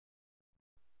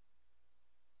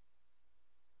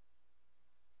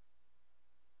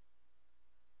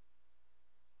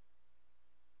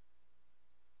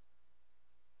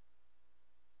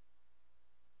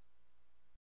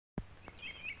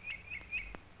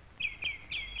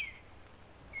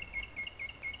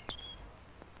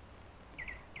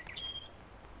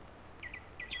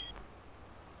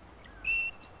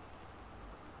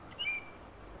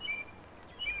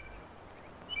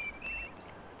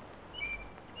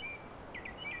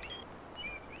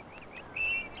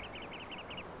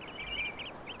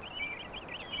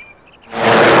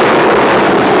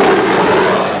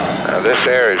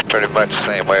area is pretty much the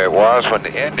same way it was when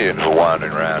the Indians were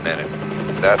wandering around in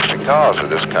it. That's because of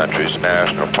this country's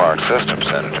National Park System,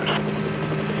 Senators.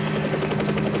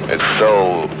 It's the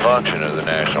sole function of the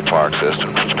National Park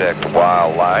System to protect the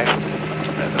wildlife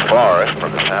and the forest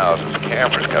from the thousands of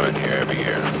campers coming here every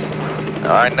year.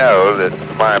 Now, I know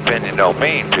that my opinion don't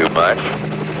mean too much,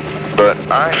 but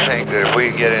I think that if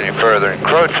we get any further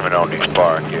encroachment on these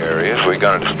park areas, we're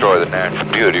going to destroy the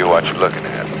natural beauty of what you're looking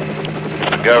at.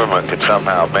 If the government could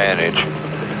somehow manage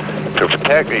to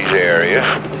protect these areas,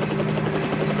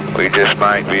 we just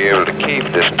might be able to keep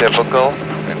this typical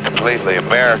and completely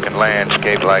American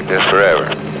landscape like this forever.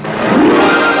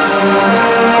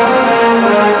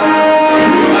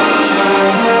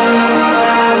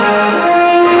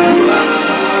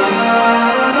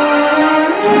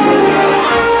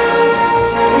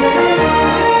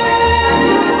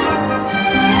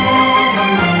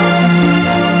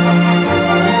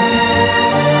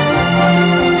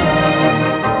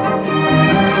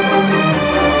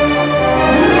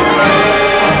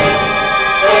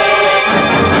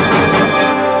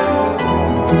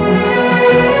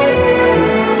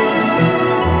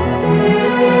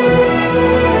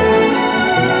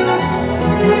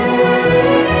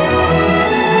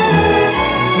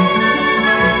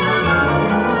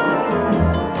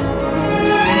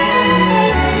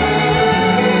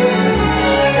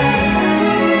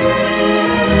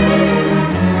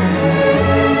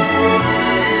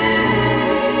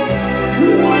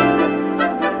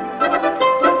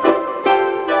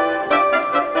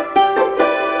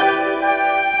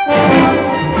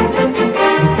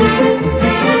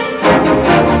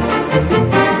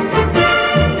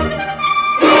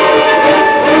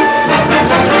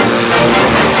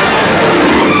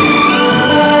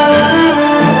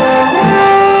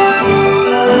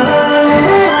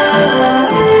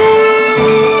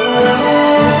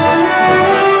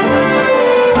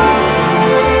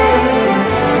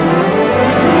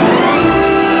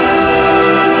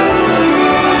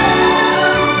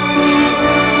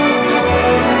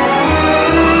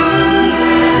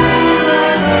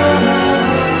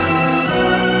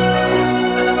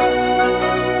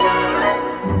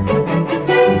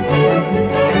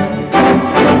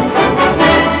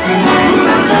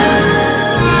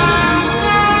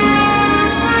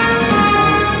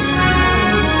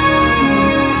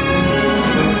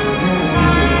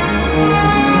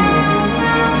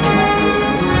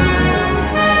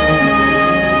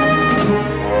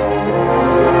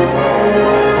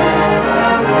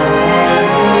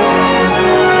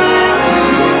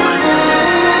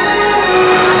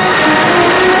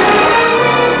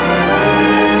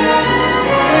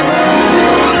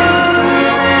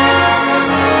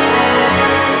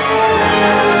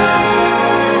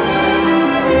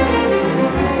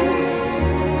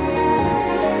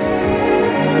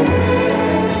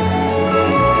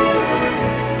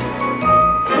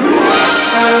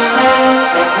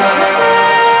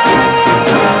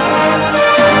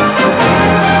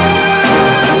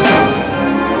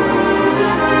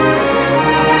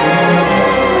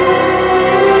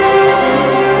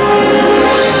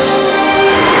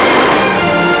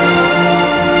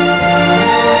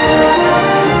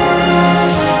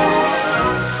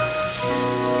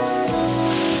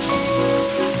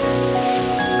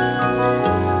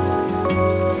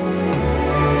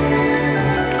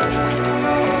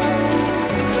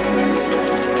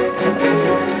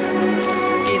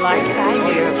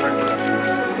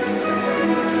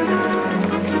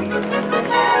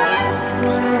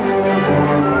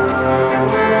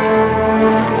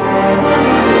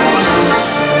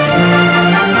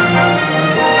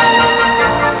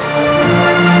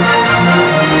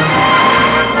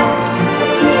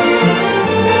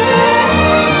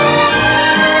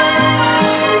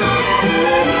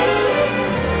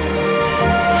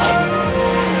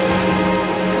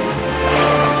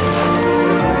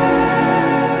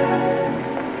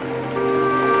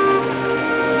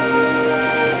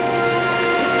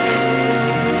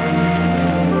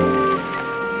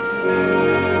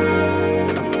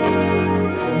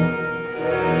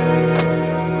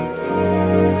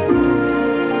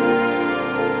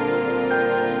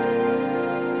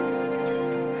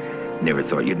 Never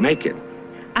thought you'd make it.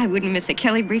 I wouldn't miss a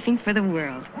Kelly briefing for the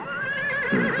world.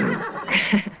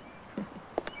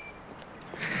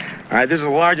 All right, this is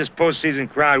the largest postseason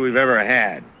crowd we've ever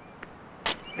had.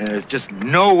 And there's just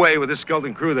no way with this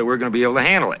skeleton crew that we're going to be able to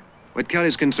handle it. What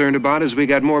Kelly's concerned about is we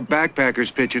got more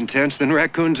backpackers pitching tents than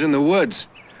raccoons in the woods.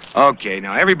 Okay,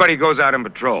 now everybody goes out on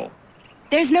patrol.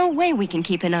 There's no way we can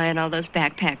keep an eye on all those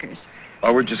backpackers.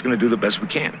 Well, we're just going to do the best we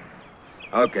can.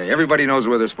 Okay, everybody knows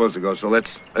where they're supposed to go, so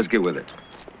let's get with it.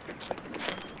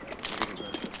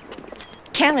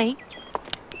 Kelly.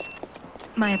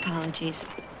 My apologies.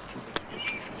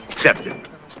 Accepted.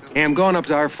 Hey, I'm going up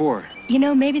to R4. You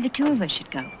know, maybe the two of us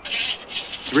should go.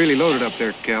 It's really loaded up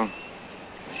there, Cal.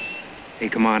 Hey,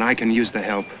 come on, I can use the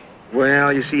help.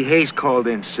 Well, you see, Hayes called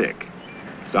in sick.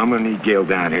 So I'm gonna need Gail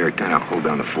down here to kind of hold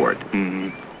down the fort. Mm-hmm.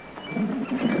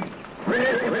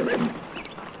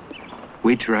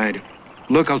 We tried.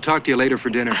 Look, I'll talk to you later for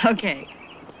dinner. Okay.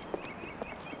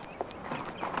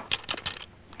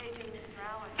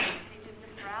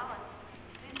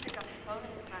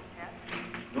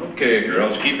 Okay,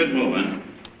 girls, keep it moving.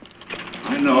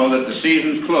 I know that the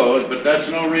season's closed, but that's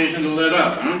no reason to let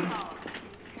up, huh?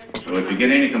 So if you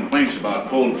get any complaints about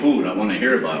cold food, I want to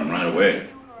hear about them right away.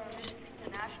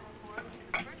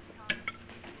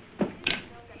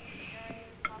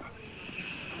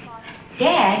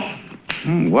 Dad,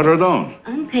 What are those?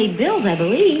 unpaid bills, I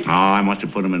believe. Oh, I must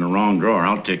have put them in the wrong drawer.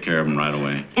 I'll take care of them right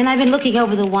away. And I've been looking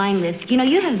over the wine list. You know,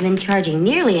 you haven't been charging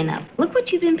nearly enough. Look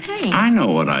what you've been paying. I know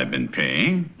what I've been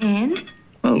paying. And?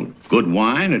 Well, good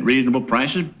wine at reasonable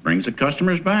prices brings the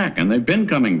customers back, and they've been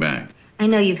coming back. I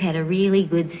know you've had a really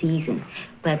good season,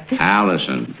 but this...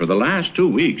 Allison, for the last 2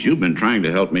 weeks, you've been trying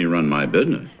to help me run my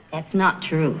business. That's not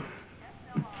true.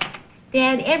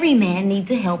 Dad, every man needs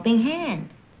a helping hand.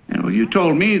 Yeah, well, you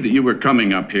told me that you were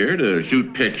coming up here to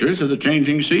shoot pictures of the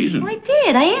changing season. Well, I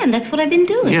did. I am. That's what I've been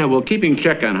doing. Yeah, well, keeping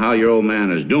check on how your old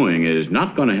man is doing is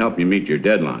not going to help you meet your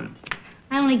deadline.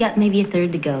 I only got maybe a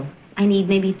third to go. I need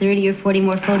maybe 30 or 40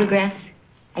 more photographs.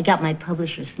 I got my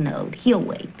publisher snowed. He'll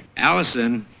wait.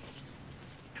 Allison,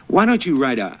 why don't you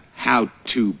write a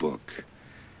how-to book?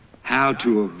 How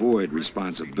to avoid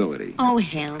responsibility. Oh,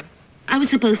 hell. I was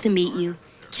supposed to meet you.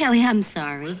 Kelly, I'm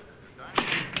sorry.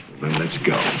 Then let's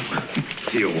go.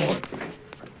 See you, Walt.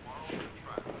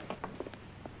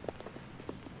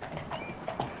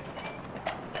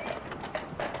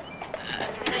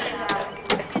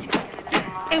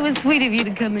 It was sweet of you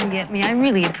to come and get me. I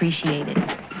really appreciate it.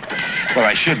 Well,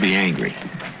 I should be angry.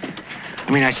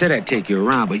 I mean, I said I'd take you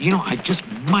around, but, you know, I just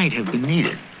might have been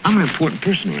needed. I'm an important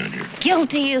person around here.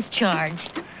 Guilty as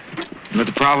charged. You know what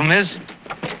the problem is?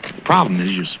 The problem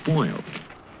is you're spoiled.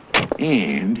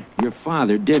 And your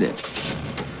father did it.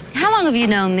 How long have you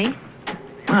known me?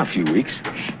 Well, a few weeks.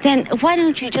 Then why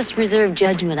don't you just reserve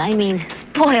judgment? I mean,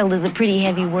 spoiled is a pretty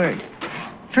heavy word.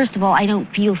 First of all, I don't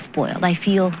feel spoiled. I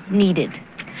feel needed.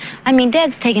 I mean,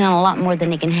 Dad's taken on a lot more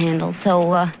than he can handle,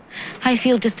 so I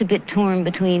feel just a bit torn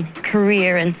between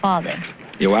career and father.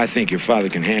 Yeah, well, I think your father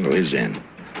can handle his end.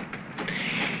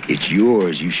 It's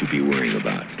yours you should be worrying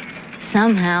about.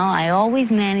 Somehow, I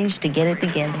always manage to get it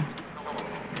together.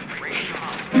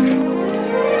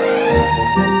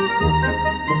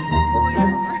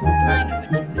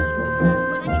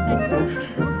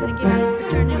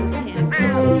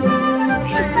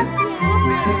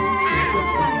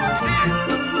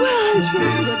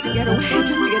 To get away,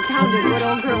 just to get down to what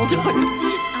old girl doing.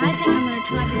 I think I'm going to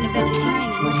try being a vegetarian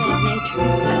and look at nature.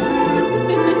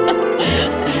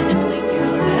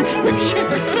 That's for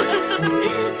sure.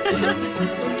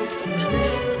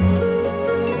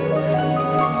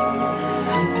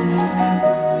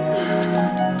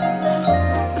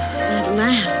 At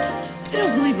last. I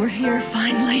don't believe we're here,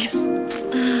 finally.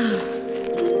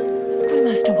 We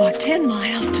must have walked 10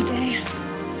 miles today.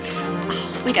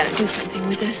 Oh, we gotta do something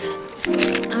with this.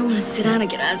 I want to sit down and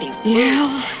get out of these boots. Yeah.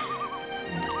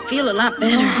 Feel a lot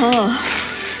better.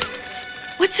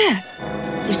 What's that?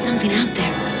 There's something out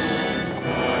there.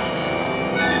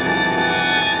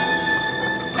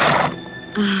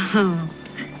 Oh.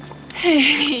 Hey,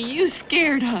 you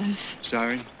scared us.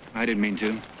 Sorry, I didn't mean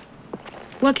to.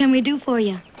 What can we do for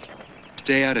you?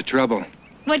 Stay out of trouble.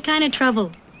 What kind of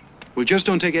trouble? Well, just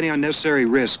don't take any unnecessary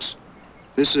risks.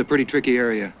 This is a pretty tricky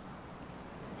area.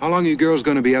 How long are you girls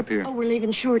going to be up here? Oh, we're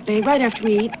leaving shortly, right after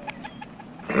we eat.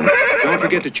 Don't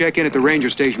forget to check in at the ranger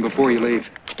station before you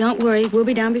leave. Don't worry, we'll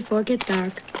be down before it gets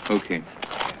dark. Okay.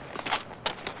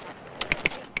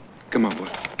 Come on, boy.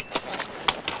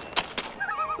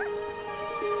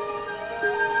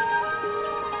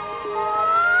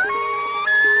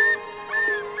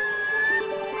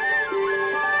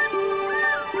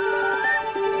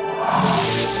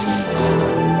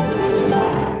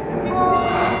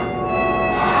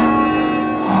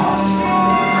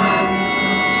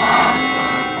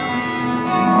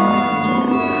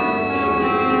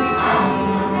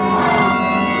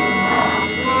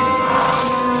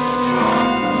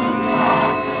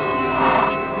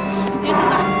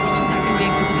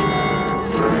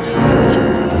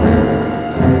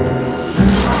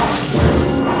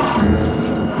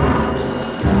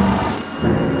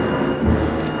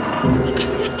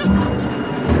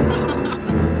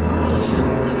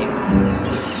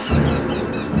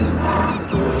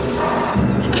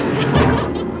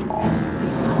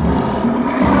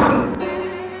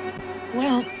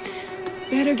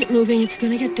 get moving. It's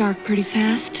gonna get dark pretty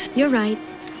fast. You're right.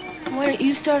 Why don't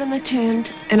you start on the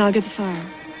tent, and I'll get the fire.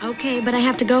 Okay, but I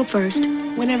have to go first.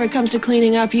 Whenever it comes to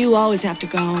cleaning up, you always have to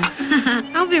go.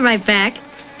 I'll be right back.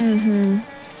 Mm-hmm.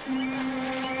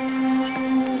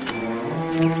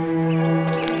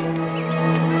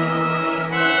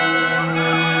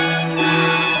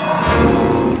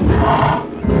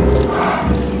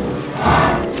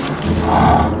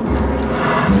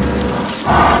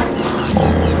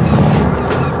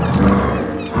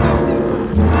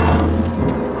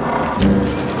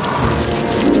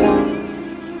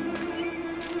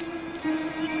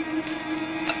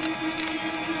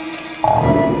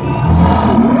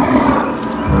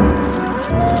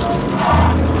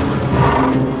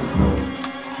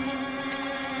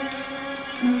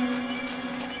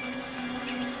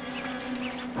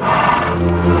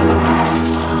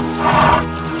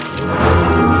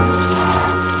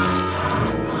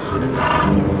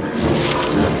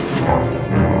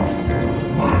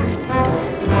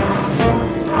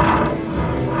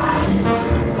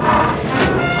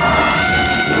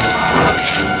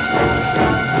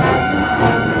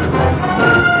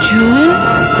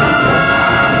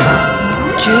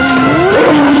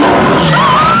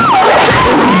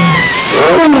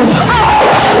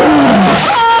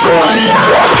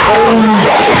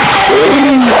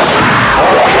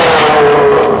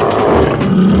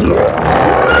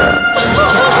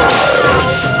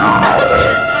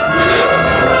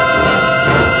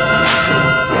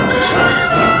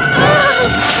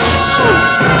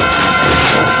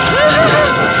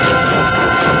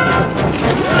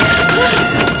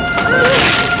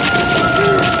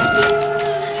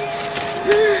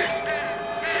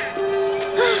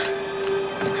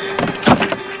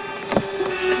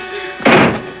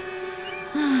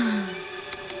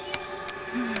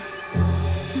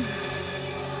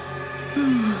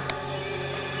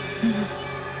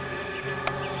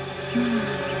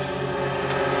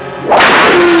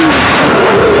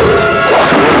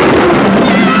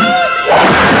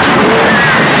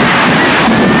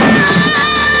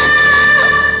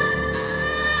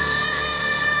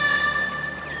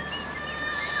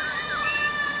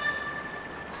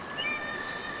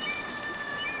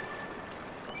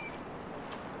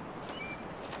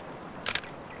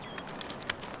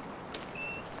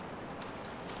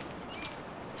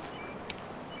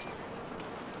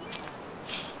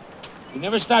 You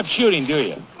never stop shooting, do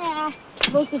you?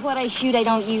 Most of what I shoot I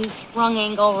don't use. Wrong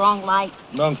angle, wrong light.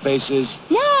 Wrong faces.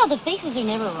 No, the faces are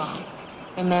never wrong.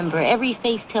 Remember, every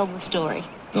face tells a story.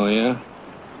 Oh, yeah?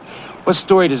 What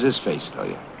story does this face tell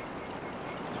you?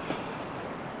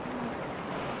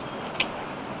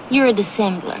 You're a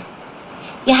dissembler.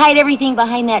 You hide everything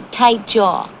behind that tight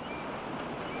jaw.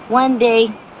 One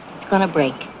day, it's gonna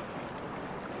break.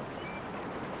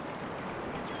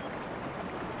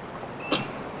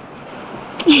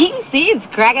 You see, it's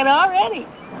cracking already.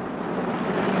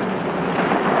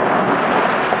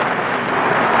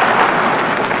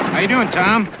 How you doing,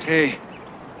 Tom? Hey,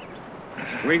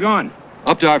 Where you going?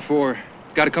 up to R4.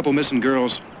 Got a couple missing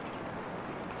girls.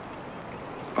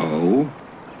 Oh?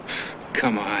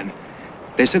 Come on.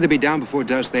 They said they'd be down before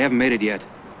dusk. They haven't made it yet.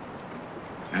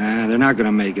 They're not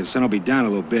gonna make it. Sun will be down a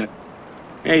little bit.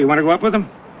 Hey, you want to go up with them?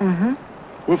 Mm-hmm.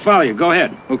 We'll follow you. Go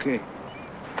ahead. Okay.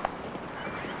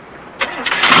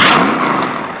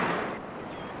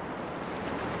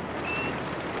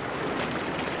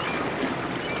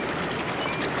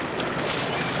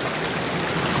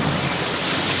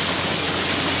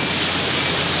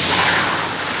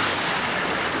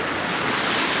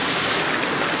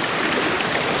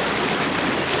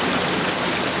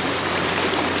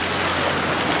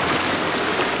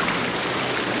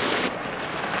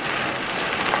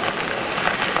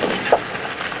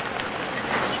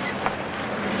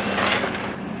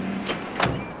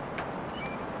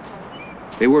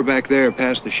 They were back there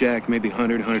past the shack, maybe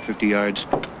 100, 150 yards.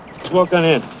 Let's walk on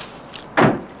in.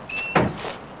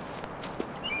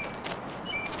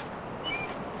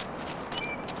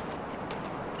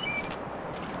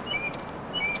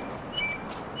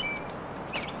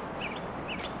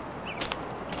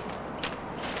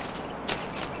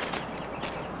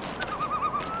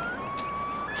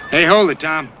 Hey, hold it,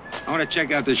 Tom. I want to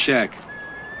check out this shack.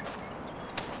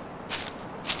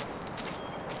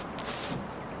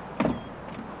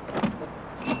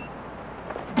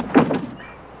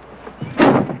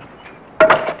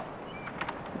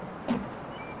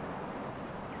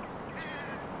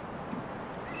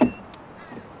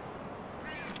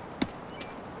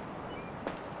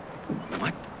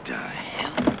 What the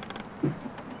hell?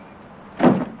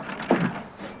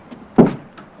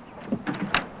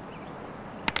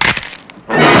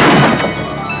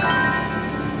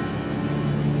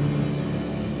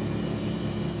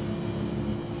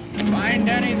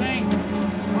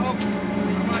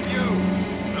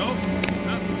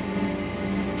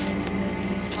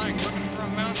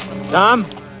 Tom?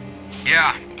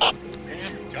 Yeah.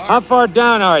 How far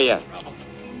down are you?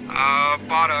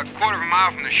 About a quarter of a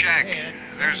mile from the shack.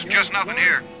 There's just nothing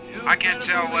here. I can't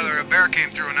tell whether a bear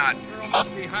came through or not. He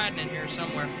must be hiding in here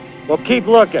somewhere. Well, keep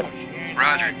looking.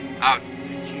 Roger. Out.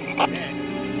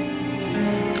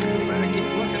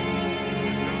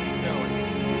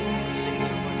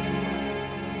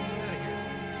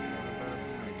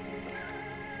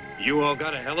 You all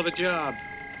got a hell of a job.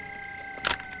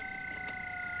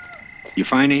 You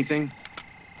find anything?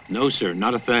 No, sir,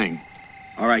 not a thing.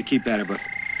 All right, keep at it, but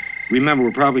remember,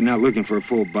 we're probably not looking for a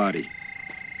full body.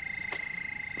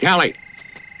 Kelly,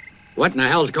 what in the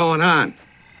hell's going on?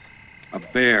 A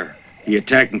bear. He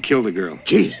attacked and killed a girl.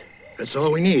 Jeez, that's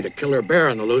all we need, a killer bear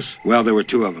on the loose. Well, there were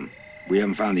two of them. We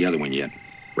haven't found the other one yet.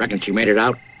 Reckon she made it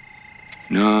out?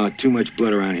 No, too much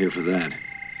blood around here for that.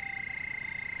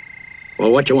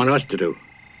 Well, what you want us to do?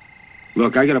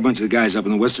 Look, I got a bunch of the guys up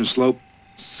on the western slope,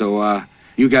 so,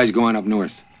 you guys go on up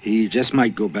north. He just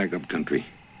might go back up country.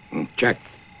 Check.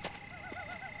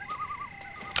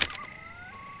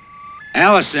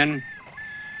 Allison,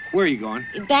 where are you going?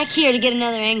 Back here to get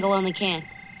another angle on the can.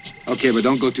 Okay, but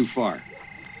don't go too far.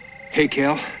 Hey,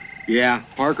 Cal. Yeah?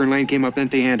 Parker and Lane came up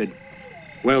empty-handed.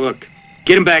 Well, look,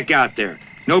 get him back out there.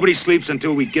 Nobody sleeps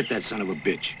until we get that son of a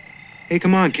bitch. Hey,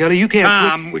 come on, Kelly. You can't...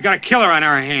 Tom, we got a killer on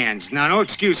our hands. Now, no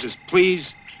excuses,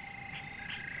 please.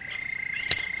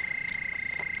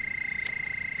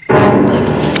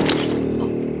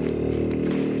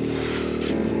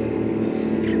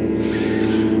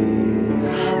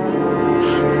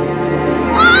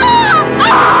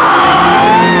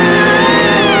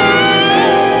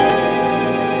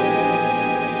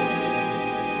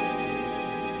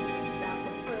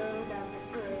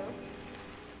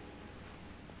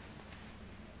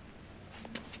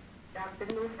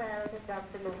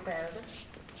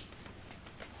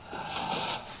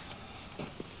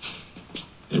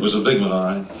 It was a big one, all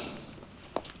right.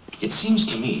 It seems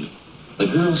to me the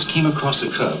girls came across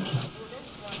a cub,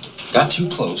 got too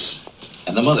close,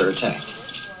 and the mother attacked.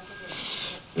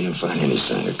 We didn't find any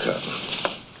sign of cub.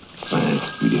 Fine.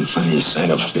 We didn't find any sign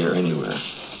of bear anywhere.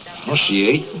 Well, she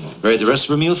ate and buried the rest of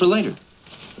her meal for later.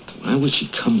 Why would she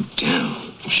come down?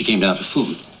 Well, she came down for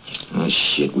food. Oh,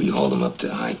 shit. We hauled them up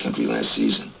to high country last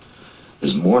season.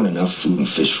 There's more than enough food and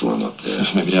fish for them up there.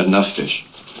 Maybe not enough fish.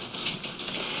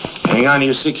 Hang on to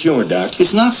your sick humor, Doc.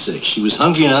 It's not sick. She was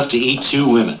hungry enough to eat two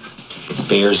women.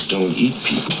 Bears don't eat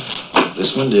people.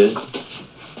 This one did.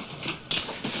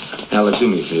 Now, look, do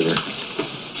me a favor.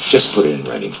 Just put it in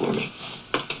writing for me.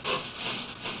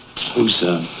 Who's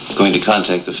going to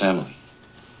contact the family?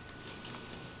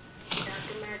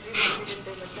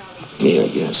 Me, I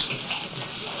guess.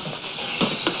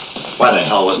 Why the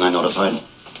hell wasn't I notified?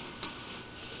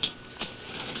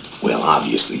 Well,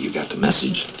 obviously you got the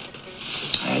message.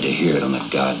 I had to hear it on the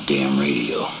goddamn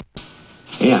radio.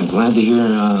 Hey, I'm glad to hear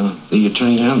that you're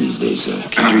turning around these days,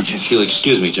 Kindred. If you'll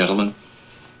excuse me, gentlemen.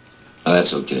 Oh,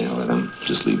 that's okay. I'm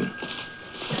just leaving.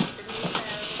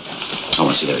 I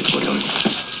want to see that report on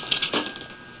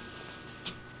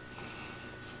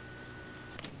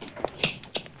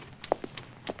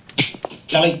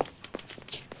Kelly?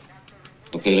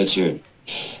 Okay, let's hear it.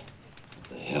 What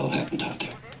the hell happened out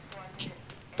there?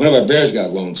 One of our bears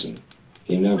got lonesome.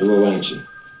 Came down for a little action.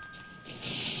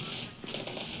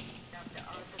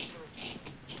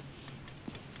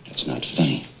 That's not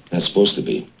funny. Not supposed to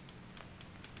be.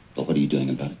 But what are you doing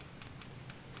about it?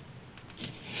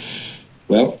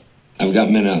 Well, I've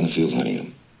got men out in the field hunting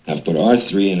them. I've put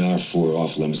R3 and R4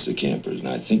 off limits to campers, and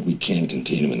I think we can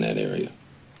contain them in that area.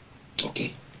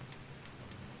 Okay.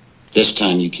 This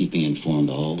time you keep me informed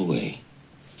all the way.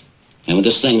 And when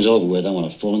this thing's over with, I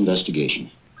want a full investigation.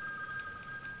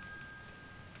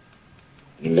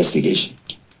 An investigation?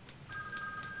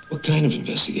 What kind of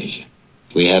investigation?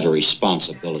 We have a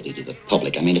responsibility to the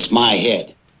public. I mean, it's my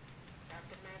head.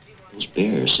 Those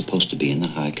bears are supposed to be in the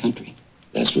high country.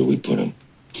 That's where we put them.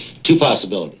 Two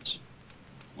possibilities.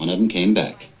 One of them came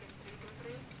back.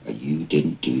 Or you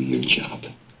didn't do your job.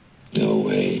 No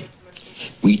way.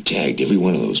 We tagged every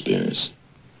one of those bears.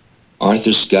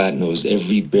 Arthur Scott knows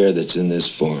every bear that's in this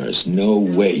forest. No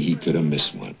way he could have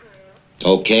missed one.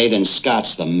 Okay, then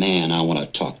Scott's the man I want to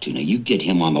talk to. Now, you get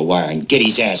him on the wire and get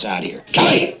his ass out here.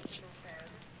 Kelly!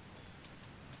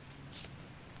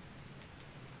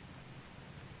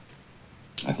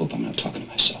 I hope I'm not talking to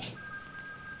myself.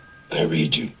 I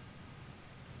read you.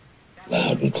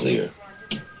 Loud and clear.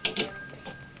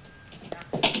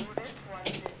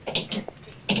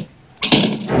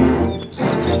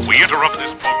 We interrupt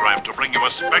this program to bring you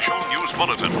a special news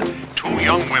bulletin. 2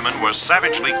 young women were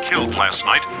savagely killed last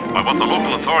night by what the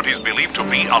local authorities believe to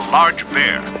be a large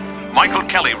bear. Michael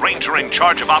Kelly, ranger in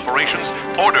charge of operations,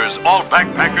 orders all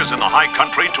backpackers in the high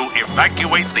country to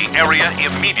evacuate the area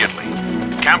immediately.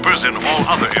 Campers in all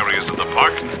other areas of the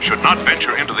park should not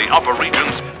venture into the upper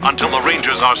regions until the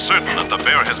rangers are certain that the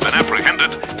bear has been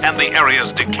apprehended and the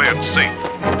areas declared safe.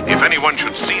 If anyone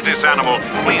should see this animal,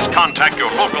 please contact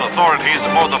your local authorities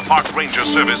or the Park Ranger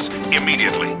Service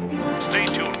immediately. Stay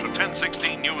tuned to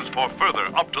 1016 News for further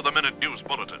up-to-the-minute news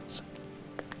bulletins.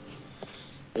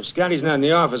 If Scotty's not in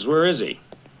the office, where is he?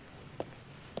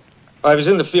 Oh, if he's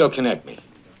in the field, connect me.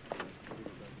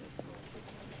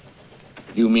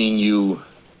 You mean you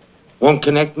won't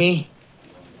connect me?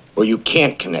 Or you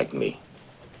can't connect me?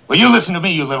 Well, you listen to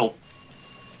me, you little...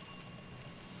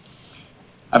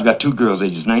 I've got 2 girls,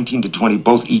 ages 19 to 20,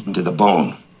 both eaten to the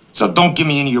bone. So don't give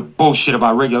me any of your bullshit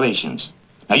about regulations.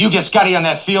 Now, you get Scotty on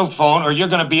that field phone, or you're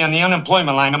gonna be on the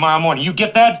unemployment line tomorrow morning. You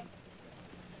get that?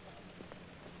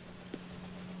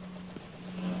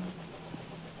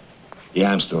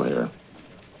 Yeah, I'm still here.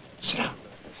 Sit down.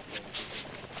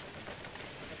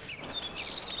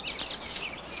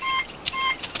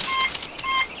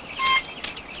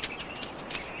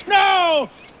 No!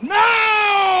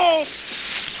 No!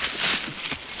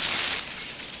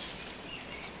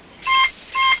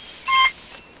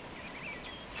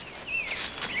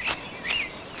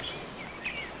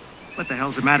 What the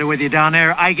hell's the matter with you down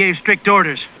there? I gave strict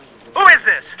orders. Who is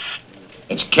this?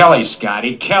 It's Kelly,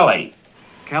 Scotty. Kelly.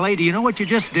 Kelly, do you know what you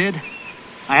just did?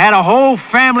 I had a whole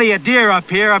family of deer up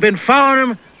here. I've been following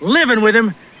them, living with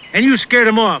them, and you scared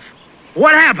them off.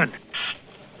 What happened?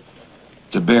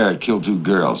 It's a bear that killed 2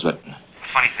 girls, but... The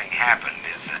funny thing happened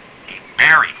is that he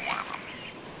buried one of them.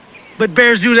 But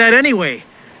bears do that anyway.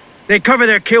 They cover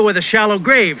their kill with a shallow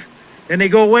grave. Then they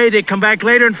go away, they come back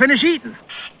later and finish eating.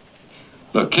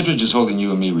 Look, Kittredge is holding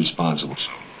you and me responsible.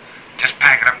 So, just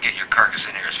pack it up and get your carcass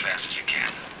in here as fast as you can.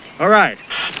 All right.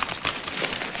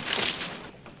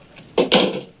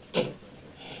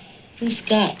 Who's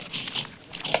Scott?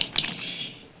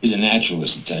 He's a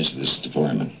naturalist attached to this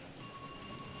department.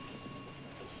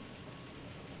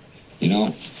 You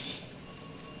know,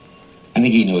 I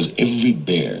think he knows every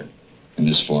bear in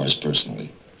this forest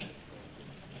personally.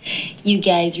 You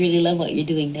guys really love what you're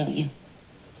doing, don't you?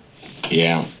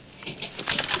 Yeah.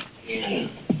 Yeah, you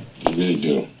really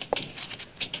do.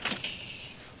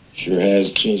 Sure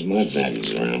has changed my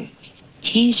values around.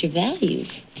 Changed your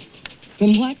values?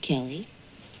 From what, Kelly?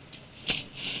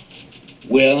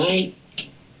 Well, I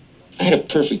had a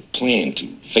perfect plan to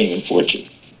fame and fortune.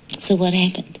 So what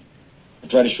happened? I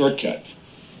tried a shortcut.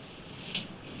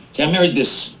 See, I married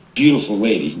this beautiful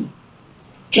lady who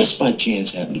just by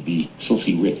chance happened to be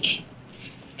filthy rich.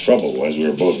 Trouble was, we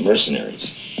were both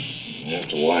mercenaries. And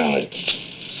after a while,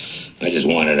 I just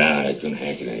wanted out. I couldn't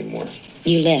hack it anymore.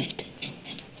 You left.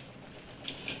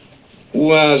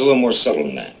 Well, I was a little more subtle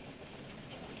than that.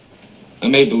 I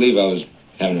made believe I was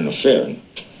having an affair, and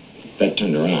that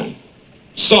turned her on.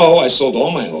 So I sold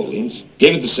all my holdings,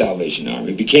 gave it to Salvation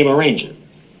Army, became a ranger.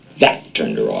 That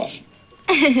turned her off.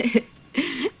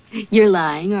 You're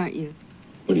lying, aren't you?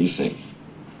 What do you think?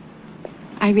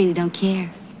 I really don't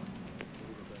care.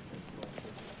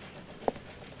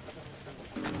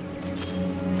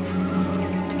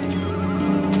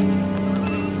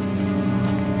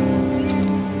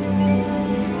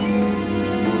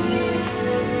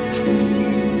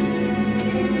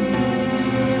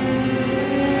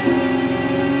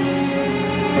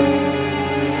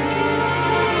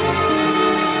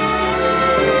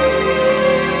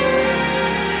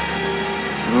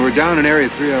 We're down in Area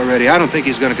 3 already. I don't think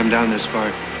he's going to come down this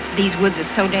far. These woods are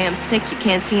so damn thick you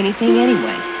can't see anything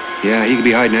anyway. Yeah, he could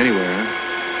be hiding anywhere,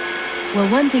 huh? Well,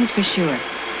 one thing's for sure.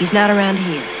 He's not around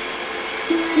here.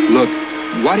 Look,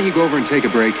 why don't you go over and take a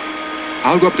break?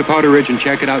 I'll go up to Powder Ridge and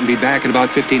check it out and be back in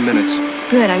about 15 minutes.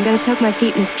 Good, I'm gonna soak my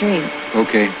feet in the stream.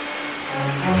 Okay.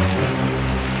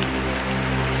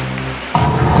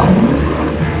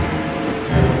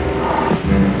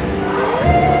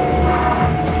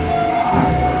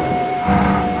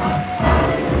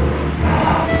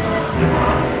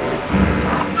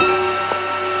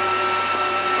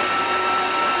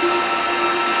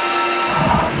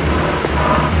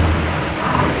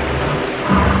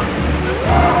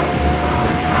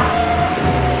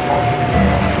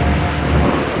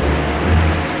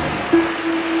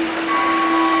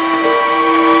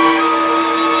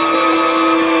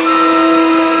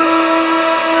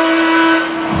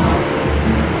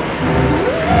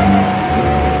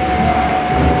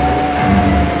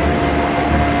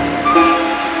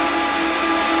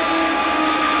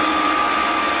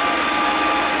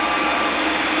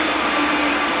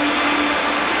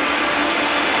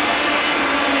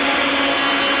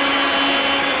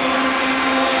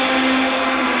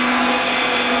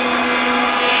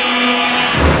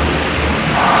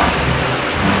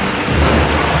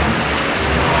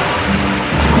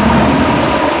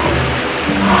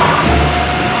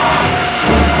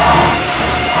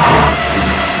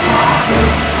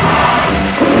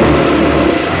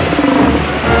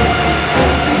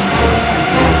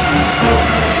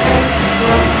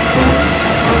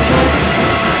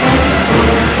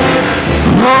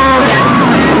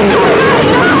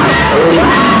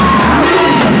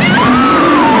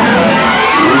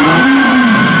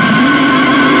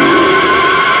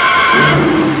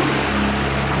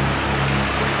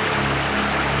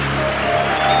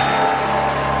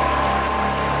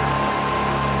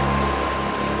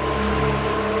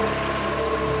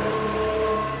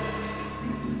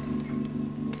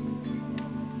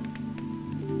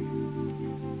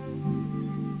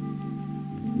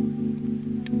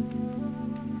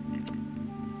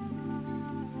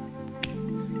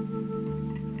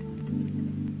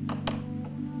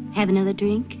 Have another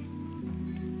drink?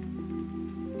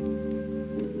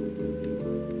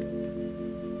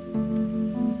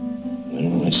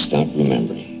 When will I stop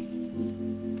remembering?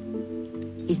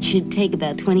 It should take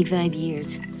about 25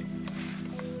 years.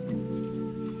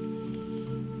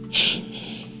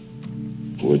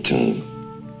 Poor Tom.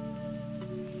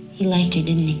 He liked her,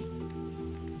 didn't he?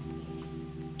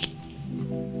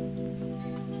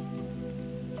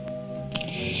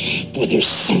 Boy, there's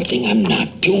something I'm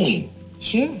not doing.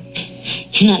 Sure.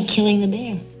 You're not killing the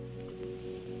bear.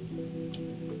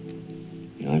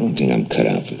 You know, I don't think I'm cut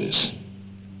out for this.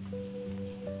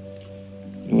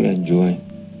 You know what I enjoy?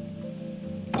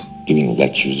 Giving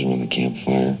lectures around the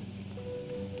campfire,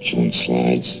 showing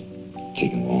slides,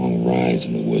 taking long rides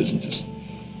in the woods and just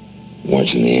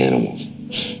watching the animals.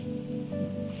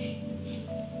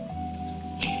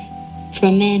 For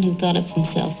a man who thought of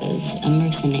himself as a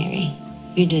mercenary,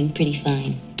 you're doing pretty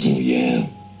fine. Oh, yeah.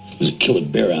 There's a killer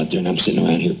bear out there, and I'm sitting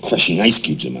around here crushing ice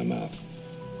cubes in my mouth.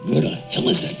 Where the hell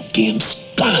is that damn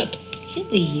Scott? He'll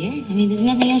be here. I mean, there's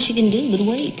nothing else you can do but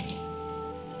wait.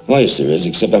 Well, yes, there is,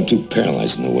 except I'm too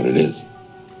paralyzed to know what it is.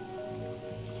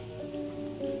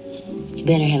 You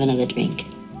better have another drink.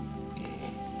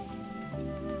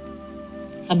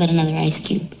 How about another ice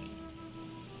cube?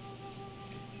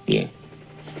 Yeah.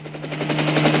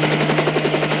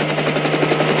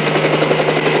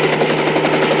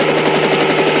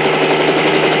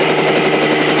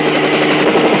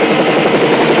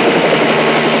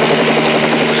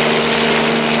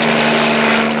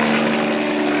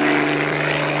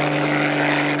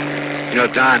 You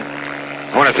know, Don,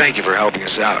 I want to thank you for helping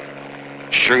us out.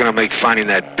 Sure gonna make finding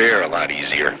that bear a lot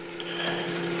easier.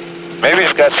 Maybe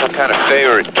he's got some kind of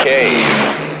favorite cave.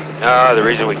 No, the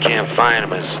reason we can't find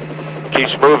him is he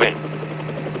keeps moving.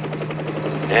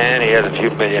 And he has a few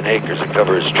million acres to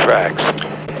cover his tracks.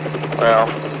 Well,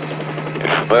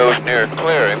 if he moves near a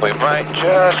clearing, we might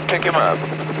just pick him up.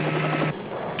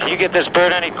 Can you get this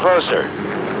bird any closer?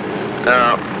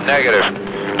 No, negative.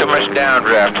 Too much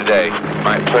downdraft today.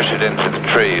 Might push it into the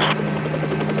trees.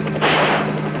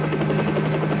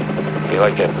 I feel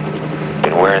like I've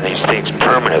been wearing these things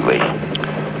permanently.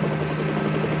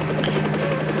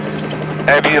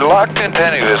 Have you locked into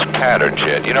any of his patterns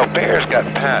yet? You know, bears got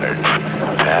patterns.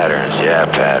 Patterns, yeah,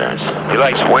 patterns. He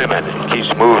likes women. He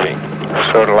keeps moving.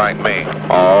 Sort of like me.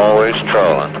 Always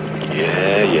trolling.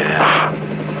 Yeah.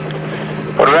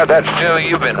 What about that filly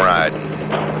you've been riding?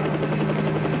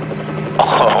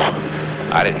 Oh,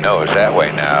 I didn't know it was that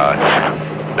way now.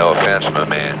 No offense, my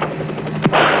man.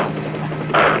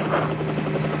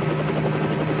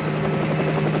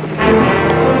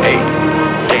 Hey,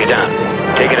 take it down.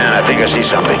 Take it down. I think I see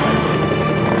something.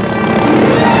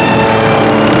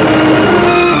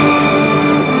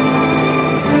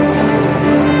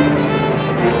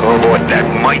 Oh, boy, that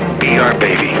might be our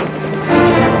baby.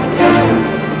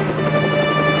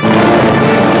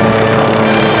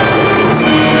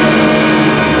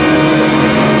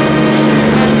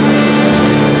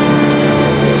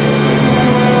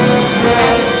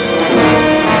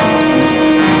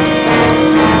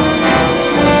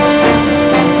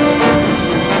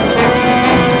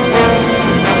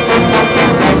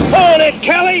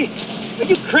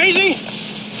 Crazy?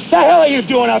 What the hell are you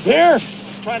doing up here?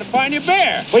 Trying to find your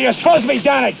bear. Well, you're supposed to be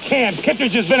down at camp.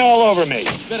 Kittredge has been all over me.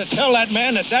 You better tell that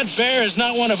man that bear is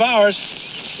not one of ours.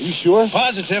 Are you sure?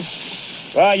 Positive.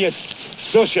 Well, you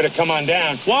still should have come on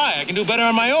down. Why? I can do better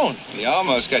on my own. You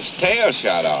almost got your tail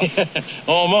shot off.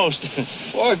 Almost.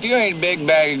 Boy, if you ain't a big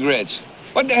bag of grits,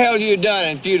 what the hell you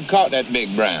done if you'd caught that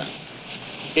big brown?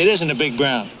 It isn't a big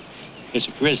brown. It's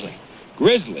a grizzly.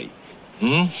 Grizzly?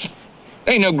 Hmm?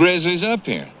 Ain't no grizzlies up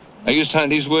here. I used to hunt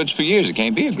these woods for years. It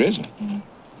can't be a grizzly.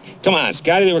 Come on,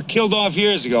 Scotty. They were killed off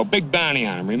years ago. Big bounty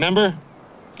on them, remember?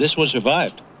 This one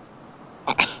survived.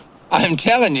 I'm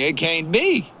telling you, it can't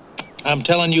be. I'm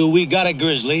telling you, we got a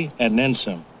grizzly and then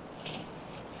some.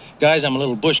 Guys, I'm a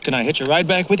little bush. Can I hitch a ride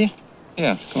back with you?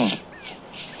 Yeah, come on.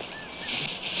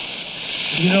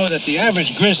 You know that the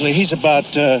average grizzly, he's about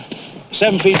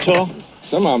 7 feet tall.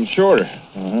 Some of them shorter.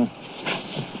 Uh-huh.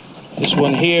 This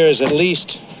one here is at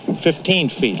least 15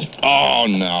 feet. Oh,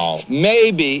 no.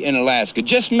 Maybe in Alaska.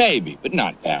 Just maybe, but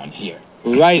not down here.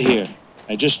 Right here.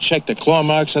 I just checked the claw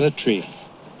marks on a tree.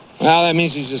 Well, that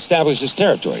means he's established his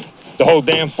territory. The whole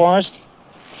damn forest?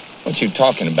 What you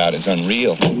talking about is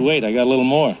unreal. Wait, I got a little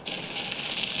more.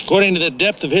 According to the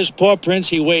depth of his paw prints,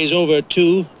 he weighs over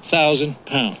 2,000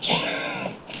 pounds.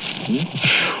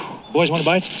 Boys, want a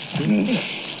bite?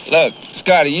 Look,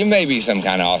 Scotty, you may be some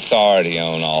kind of authority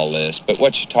on all this, but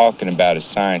what you're talking about is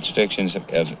science fiction,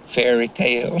 of fairy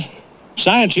tale.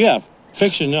 Science, yeah.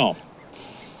 Fiction, no.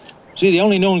 See, the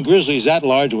only known grizzlies that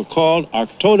large were called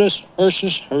Arctodus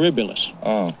ursus horribilis.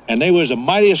 Oh. And they was the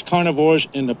mightiest carnivores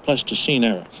in the Pleistocene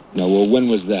era. No, well, when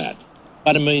was that?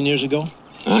 About 1 million years ago.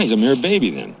 Ah, he's a mere baby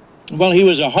then. Well, he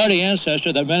was a hardy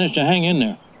ancestor that managed to hang in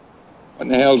there. What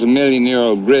the hell's a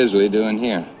million-year-old grizzly doing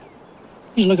here?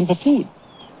 He's looking for food.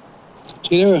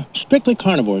 See, they're strictly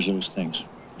carnivores, those things.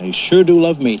 They sure do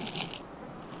love meat.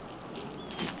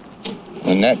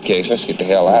 In that case, let's get the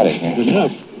hell out of here. Good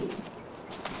enough.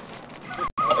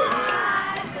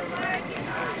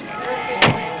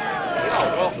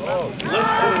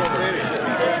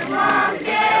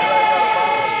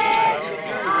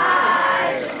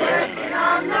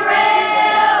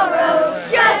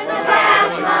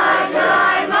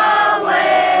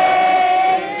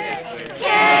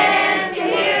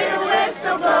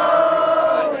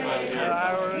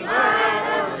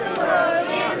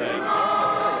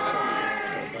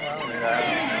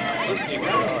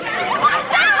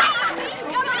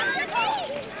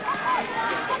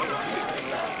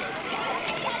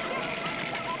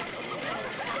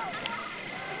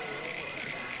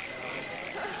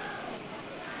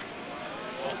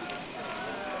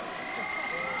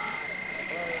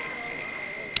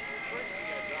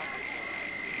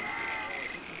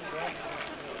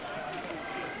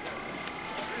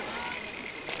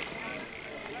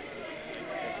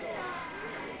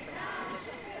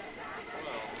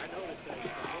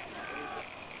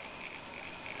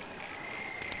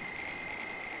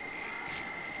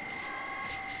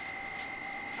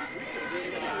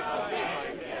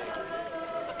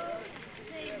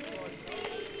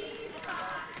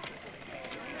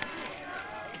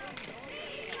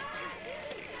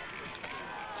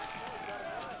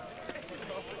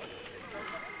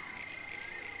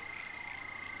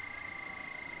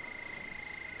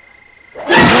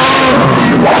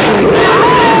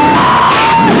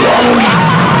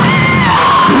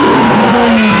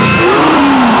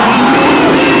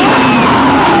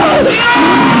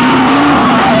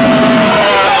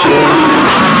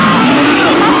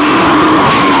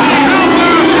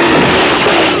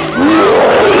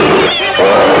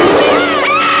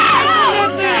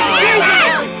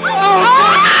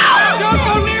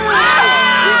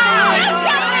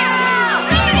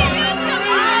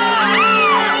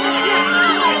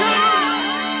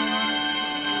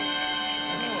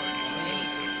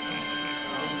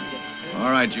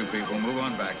 You people, move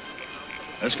on back.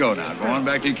 Let's go now. Go on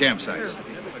back to your campsites.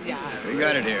 We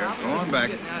got it here. Go on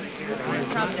back.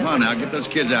 Come on now, get those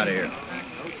kids out of here.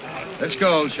 Let's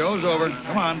go. Show's over.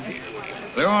 Come on.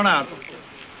 Clear on out.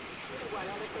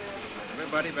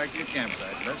 Everybody back to your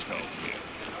campsite. Let's go.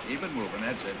 Keep it moving.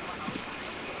 That's it.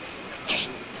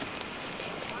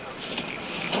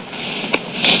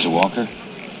 Mr. Walker,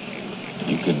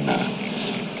 you can,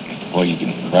 you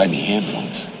can ride the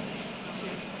ambulance.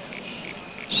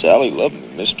 Sally loved me,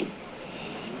 mister.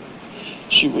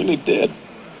 She really did.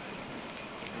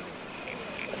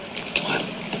 Come on.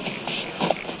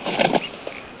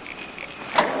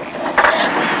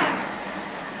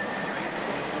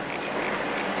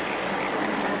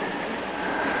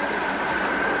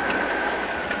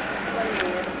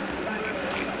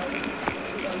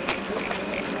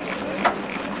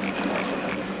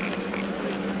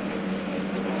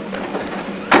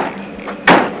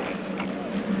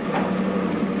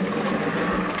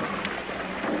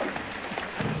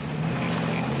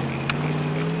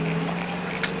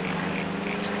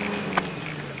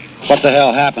 What the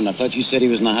hell happened? I thought you said he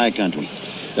was in the high country.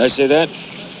 Did I say that?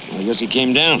 I guess he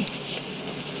came down.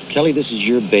 Kelly, this is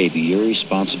your baby, your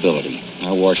responsibility.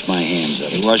 I'll wash my hands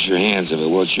of it. Wash your hands of it.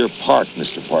 Well, it's your park,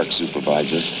 Mr. Park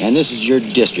Supervisor. And this is your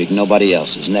district, nobody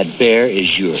else's. And that bear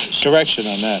is yours. Correction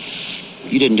on that.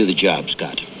 You didn't do the job,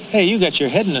 Scott. Hey, you got your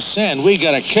head in the sand. We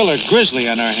got a killer grizzly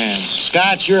on our hands.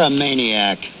 Scott, you're a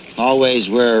maniac. Always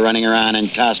we're running around in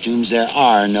costumes. There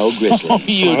are no grizzlies. Oh,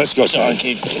 you Come on, let's go, Scott.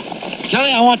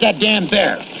 Kelly, I want that damn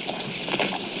bear.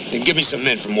 Then give me some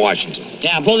men from Washington.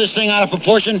 Damn, blow this thing out of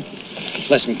proportion.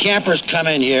 Listen, campers come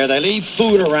in here, they leave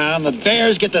food around, the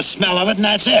bears get the smell of it, and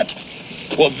that's it.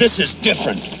 Well, this is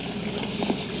different.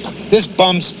 This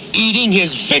bum's eating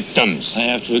his victims. I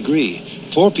have to agree.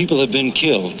 4 people have been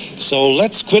killed, so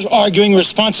let's quit arguing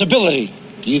responsibility.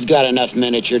 You've got enough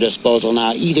men at your disposal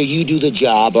now. Either you do the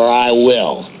job or I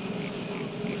will.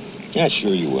 Yeah,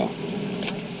 sure you will.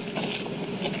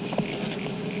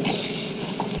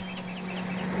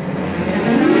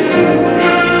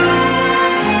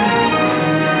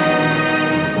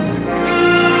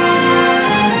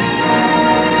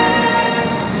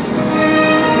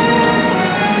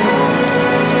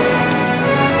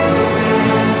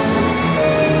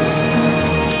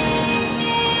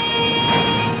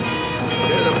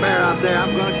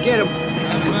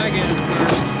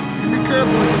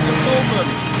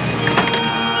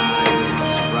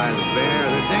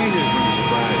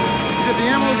 got the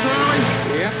ammo,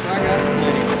 Charlie? Yep, I got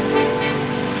plenty.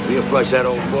 Will you flush that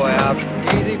old boy out?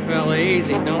 Easy, fella,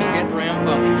 easy. Don't get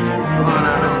rambunctious. Come on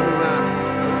now,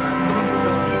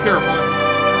 let's be careful.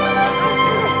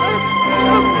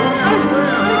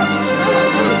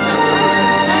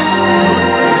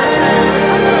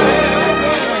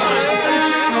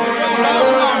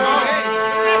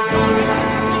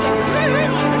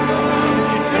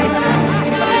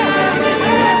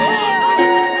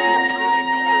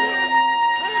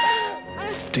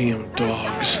 Damn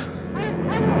dogs.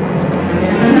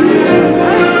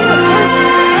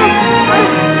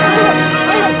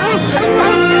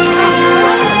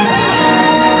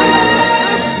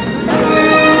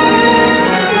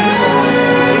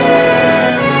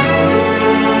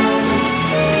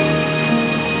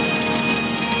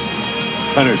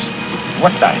 Hunters,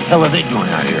 what the hell are they doing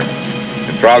out here?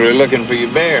 They're probably looking for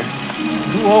your bear.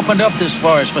 Who opened up this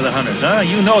forest for the hunters, huh?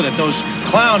 You know that those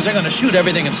clowns are gonna shoot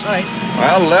everything in sight.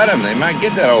 Well, let them. They might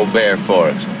get that old bear for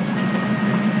us.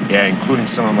 Yeah, including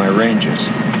some of my rangers.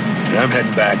 And I'm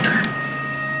heading back.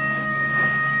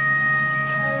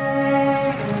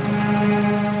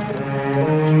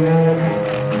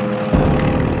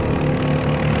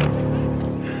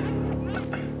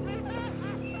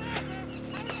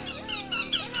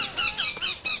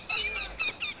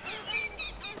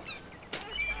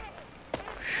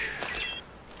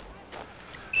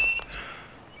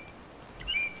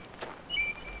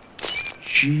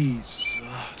 Jesus.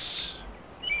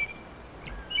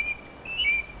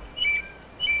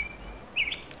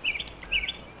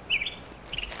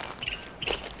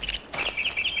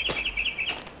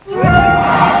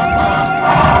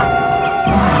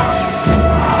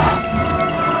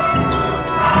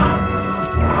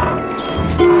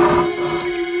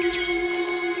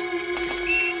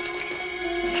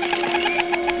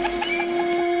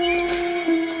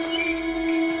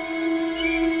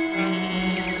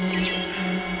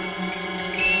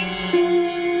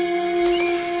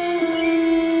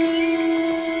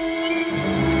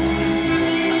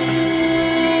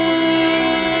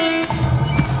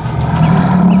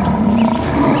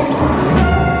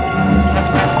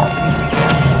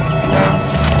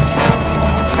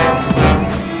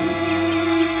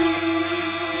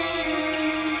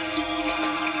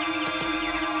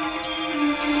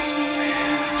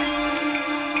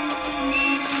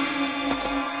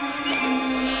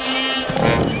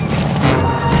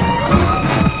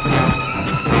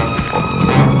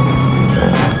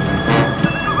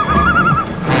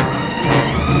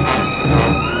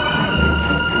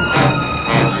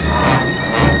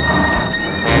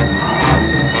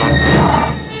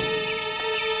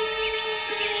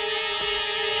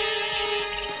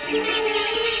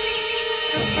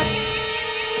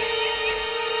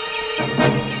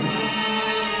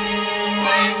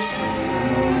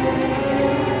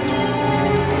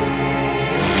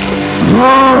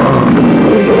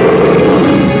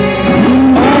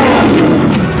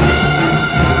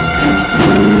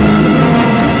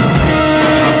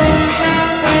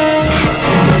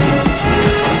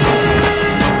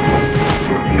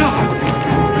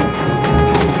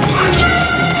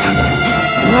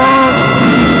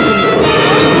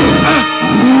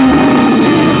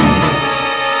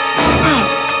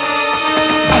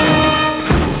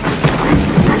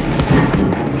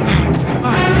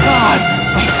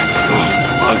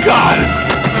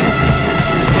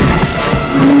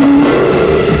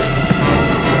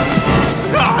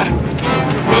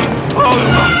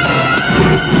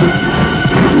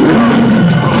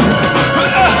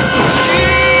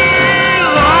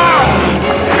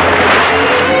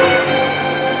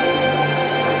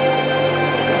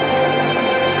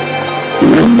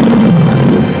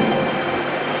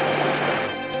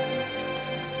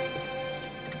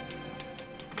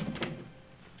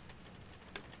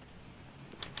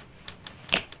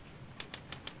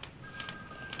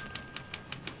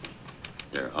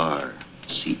 There are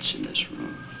seats in this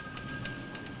room.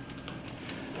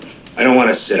 I don't want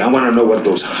to sit. I want to know what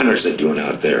those hunters are doing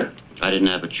out there. I didn't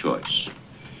have a choice.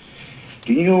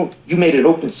 Do you know you made it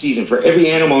open season for every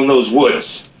animal in those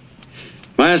woods?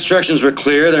 My instructions were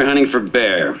clear. They're hunting for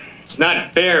bear. It's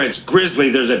not bear, it's grizzly.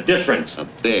 There's a difference. A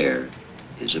bear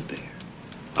is a bear.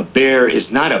 A bear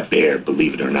is not a bear,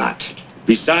 believe it or not.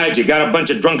 Besides, you got a bunch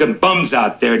of drunken bums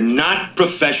out there, not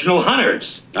professional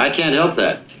hunters. I can't help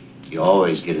that. You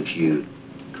always get a few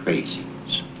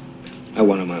crazies. I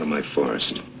want them out of my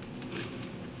forest.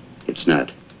 It's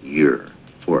not your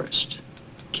forest,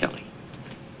 Kelly.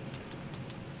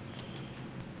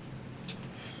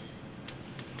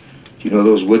 Do you know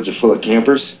those woods are full of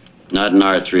campers? Not in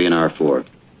R3 and R4.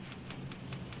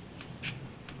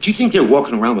 Do you think they're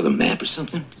walking around with a map or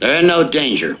something? There's no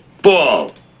danger.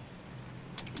 Ball.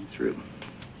 Through.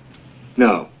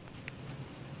 No.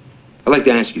 I'd like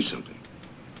to ask you something.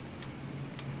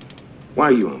 Why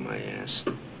are you on my ass?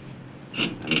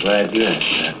 I'm glad you asked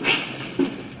that.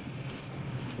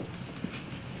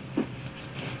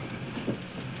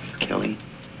 Kelly,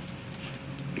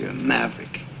 you're a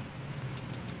maverick.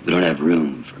 We don't have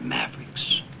room for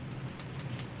mavericks.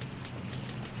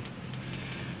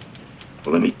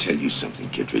 Well, let me tell you something,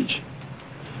 Kittredge.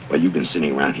 While you've been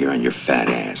sitting around here on your fat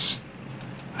ass,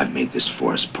 I've made this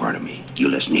forest part of me. You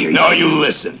listen here. No, you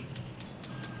listen.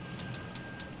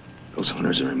 Those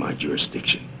hunters are in my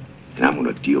jurisdiction, and I'm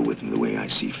gonna deal with them the way I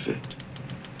see fit.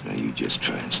 Now you just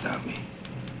try and stop me.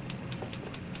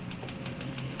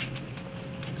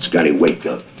 Scotty, wake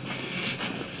up.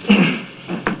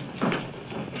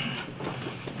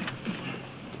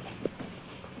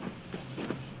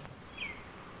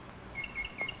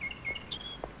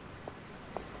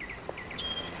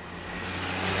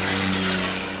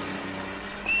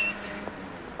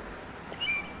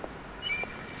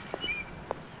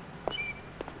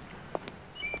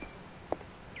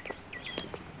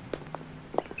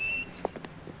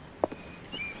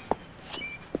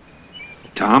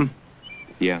 Tom?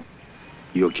 Yeah,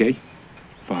 You okay?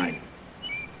 fine.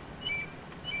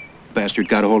 Bastard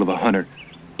got a hold of a hunter.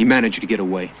 He managed to get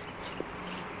away.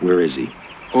 Where is he?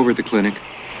 Over at the clinic.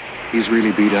 He's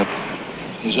really beat up.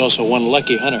 He's also one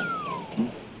lucky hunter.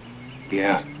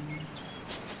 Yeah.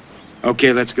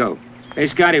 Okay, let's go. Hey,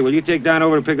 Scotty, will you take Don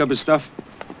over to pick up his stuff?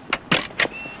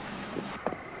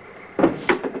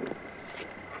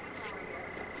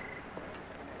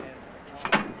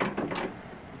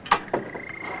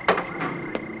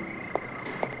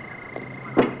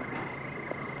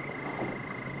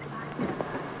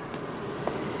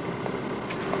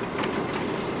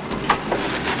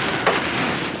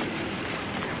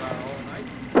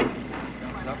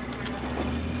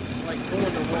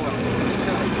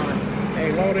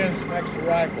 Hey, load in some extra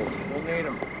rifles. We'll need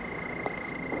them.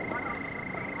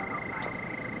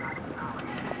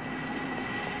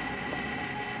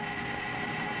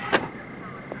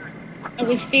 I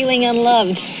was feeling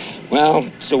unloved.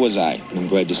 Well, so was I. I'm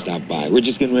glad to stop by. We're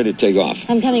just getting ready to take off.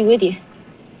 I'm coming with you.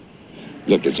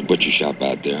 Look, it's a butcher shop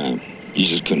out there. You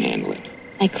just couldn't handle it.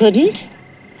 I couldn't?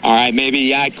 All right,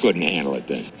 maybe I couldn't handle it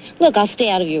then. Look, I'll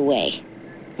stay out of your way.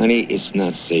 Honey, it's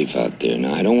not safe out there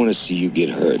now. I don't want to see you get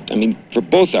hurt. I mean, for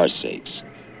both our sakes.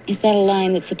 Is that a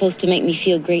line that's supposed to make me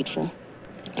feel grateful?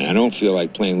 And I don't feel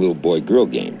like playing little boy-girl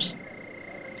games.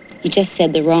 You just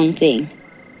said the wrong thing.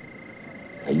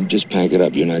 Now, you just pack it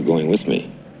up. You're not going with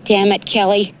me. Damn it,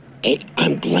 Kelly. Hey,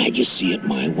 I'm glad you see it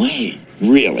my way.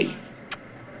 Really.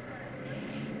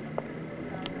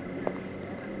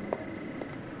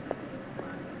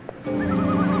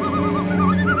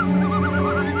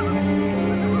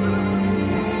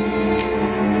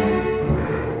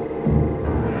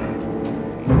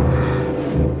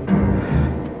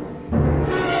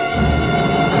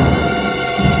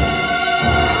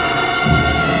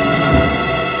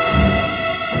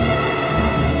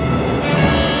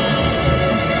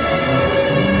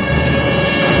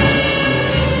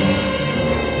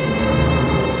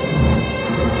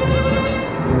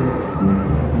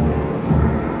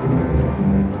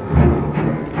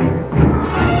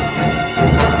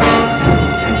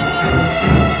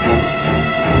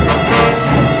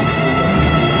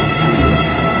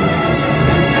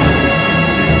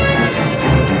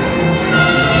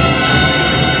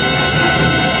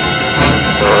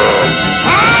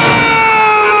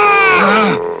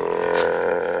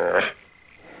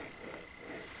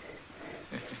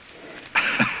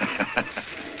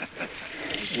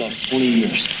 Lost 20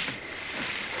 years.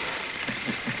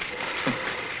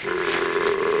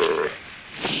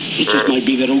 It just might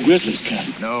be that old Grizzly's cub.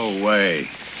 No way.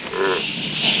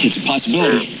 It's a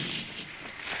possibility.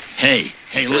 Hey,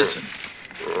 listen.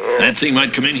 That thing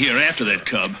might come in here after that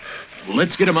cub.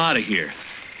 Let's get him out of here.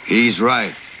 He's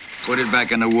right. Put it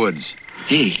back in the woods.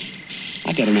 Hey,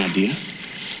 I got an idea.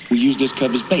 We use this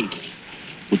cub as bait.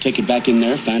 We'll take it back in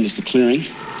there, find us the clearing.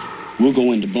 We'll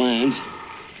go into blinds.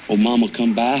 Old Mom will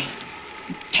come by.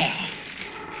 And pow.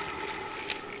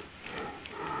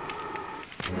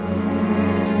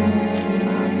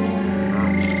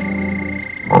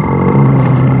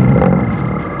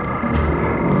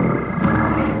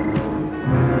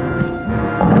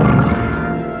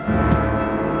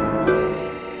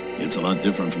 It's a lot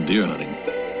different from deer hunting.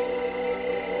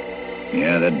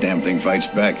 Yeah, that damn thing fights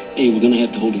back. Hey, we're gonna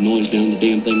have to hold the noise down. The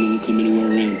damn thing won't come anywhere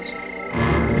around us.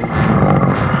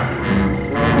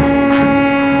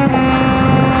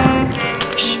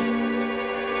 Shh.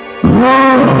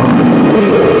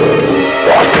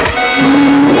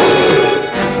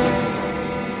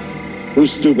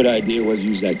 Whose stupid idea was to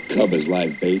use that cub as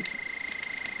live bait?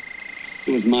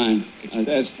 It was mine.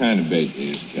 That's kind of bait they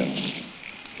use, Kelly.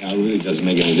 Now, it really doesn't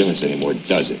make any difference anymore,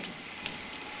 does it?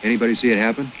 Anybody see it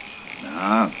happen?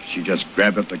 Nah, she just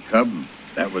grabbed at the cub, and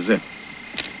that was it.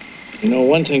 You know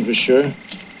one thing for sure.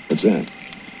 What's that?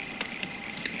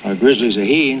 Our Grizzly's a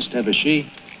he instead of a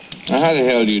she. Now, how the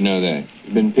hell do you know that?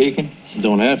 You been peeking?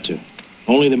 Don't have to.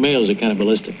 Only the males are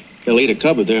cannibalistic. They'll eat a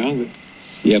cub if they're hungry.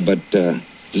 Yeah, but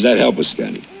does that help us,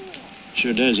 Scotty?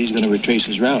 Sure does. He's going to retrace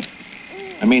his route.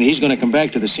 I mean, he's going to come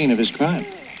back to the scene of his crime.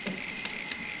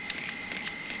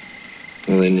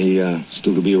 Well, then he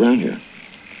still could be around here.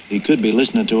 He could be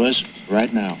listening to us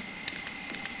right now.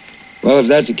 Well, if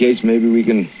that's the case, maybe we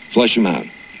can flush him out.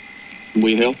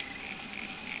 We help?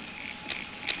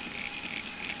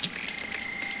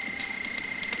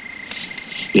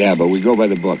 Yeah, but we go by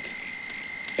the book.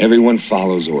 Everyone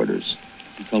follows orders.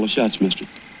 You call the shots, mister.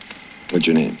 What's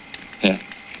your name? Pat.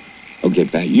 Okay,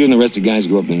 Pat. You and the rest of the guys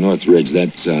go up the North Ridge.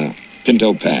 That's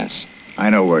Pinto Pass. I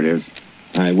know where it is.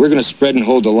 All right, we're going to spread and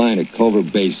hold the line at Culver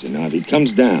Basin. Now, if he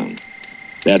comes down,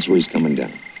 that's where he's coming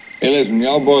down. Hey, listen,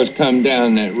 y'all boys come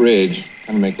down that ridge.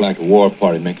 Kind of make like a war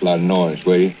party, make a lot of noise,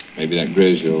 will you? Maybe that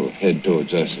Grizzly will head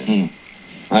towards us. All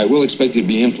right, we'll expect you to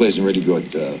be in place and ready to go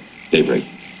at daybreak.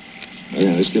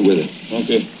 Okay, let's get with it.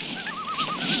 Okay.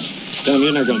 Tell him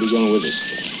you're not going to be going with us.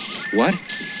 What?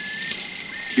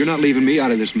 You're not leaving me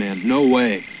out of this, man. No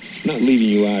way. I'm not leaving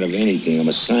you out of anything. I'm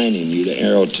assigning you to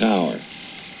Arrow Tower.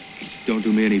 Don't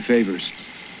do me any favors.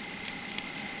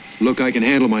 Look, I can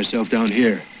handle myself down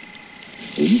here.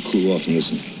 Well, you cool off and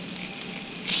listen.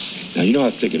 Now, you know how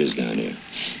thick it is down here.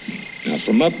 Now,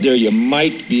 from up there, you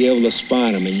might be able to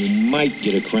spot him, and you might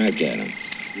get a crack at him.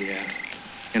 Yeah.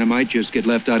 And I might just get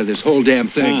left out of this whole damn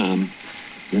thing. Tom,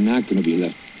 you're not going to be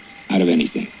left out of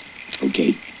anything,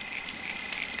 okay?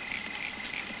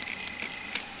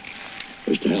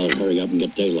 Wish the hell hurry up and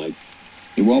get daylight.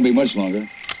 It won't be much longer.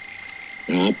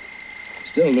 Nah.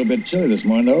 Still a little bit chilly this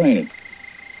morning, though, ain't it?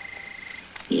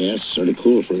 Yeah, it's sort of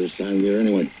cool for this time of year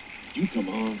anyway. You come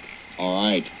on. All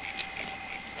right.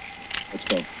 Let's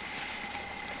go.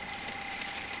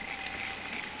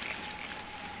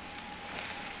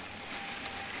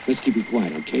 Let's keep it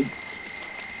quiet, okay?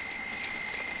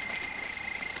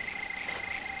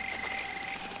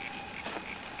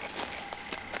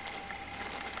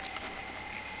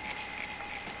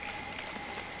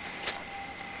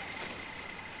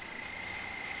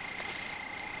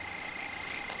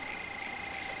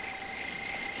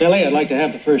 Kelly, I'd like to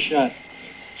have the first shot.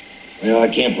 Well, I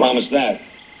can't promise that.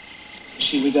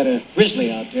 See, we got a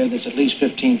grizzly out there that's at least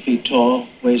 15 feet tall,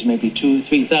 weighs maybe 2,000 to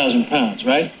 3,000 pounds,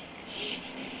 right?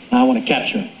 Now I want to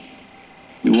capture him.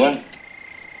 You what?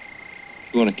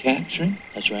 You want to capture him?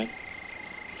 That's right.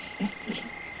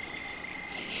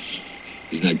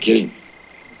 He's not kidding.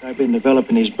 I've been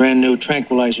developing these brand new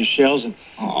tranquilizer shells and...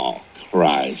 Oh,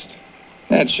 Christ.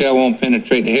 That shell won't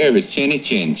penetrate the hair of his chinny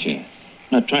chin.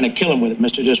 Not trying to kill him with it,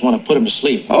 mister. Just want to put him to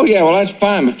sleep. Oh, yeah, well, that's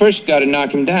fine, but first you got to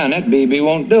knock him down. That BB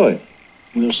won't do it.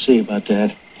 We'll see about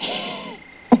that.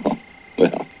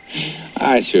 Well,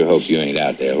 I sure hope you ain't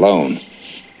out there alone.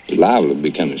 It's liable to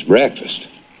become his breakfast.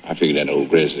 I figure that old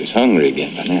Grizzly's hungry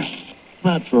again by now.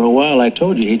 Not for a while. I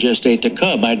told you he just ate the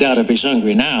cub. I doubt if he's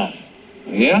hungry now.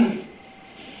 Yeah?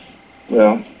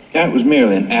 Well, that was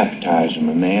merely an appetizer,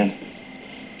 my man.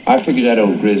 I figure that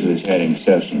old Grizzly's had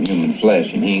himself some human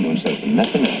flesh, and he ain't gonna settle for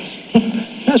nothing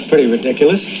else. That's pretty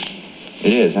ridiculous.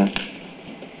 It is, huh?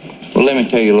 Well, let me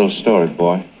tell you a little story,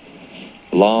 boy.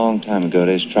 A long time ago,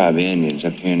 there's a tribe of Indians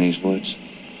up here in these woods.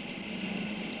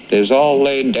 They was all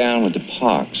laid down with the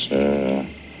pox,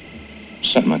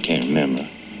 something I can't remember.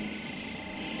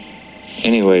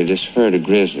 Anyway, this herd of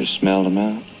grizzlies smelled them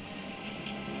out.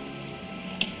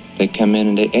 They come in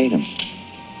and they ate them.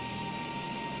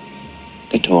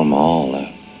 They tore them all up.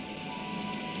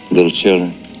 Little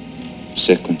children,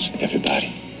 sick ones,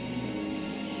 everybody.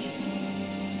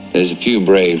 There's a few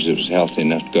braves that was healthy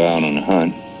enough to go out on a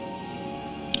hunt.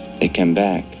 They come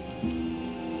back,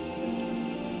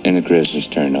 and the grizzlies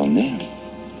turned on them.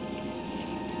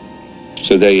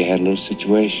 So there you had a little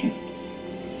situation.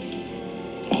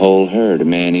 A whole herd of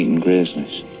man-eating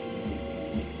grizzlies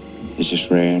is just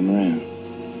rearing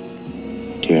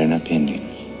around, tearing up Indians.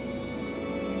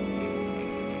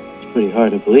 It's pretty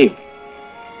hard to believe.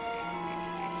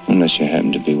 Unless you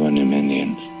happen to be one of them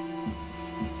Indians.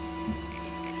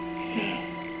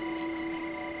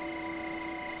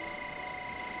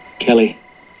 Kelly,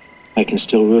 I can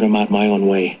still root him out my own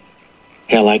way.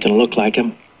 Hell, I can look like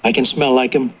him. I can smell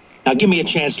like him. Now give me a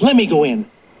chance. Let me go in.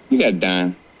 You got a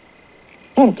dime.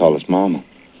 I want to call his mama.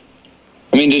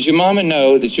 I mean, does your mama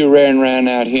know that you're raring around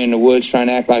out here in the woods trying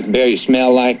to act like a bear? You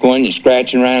smell like one, you're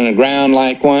scratching around on the ground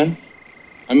like one?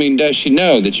 I mean, does she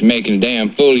know that you're making a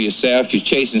damn fool of yourself? You're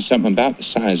chasing something about the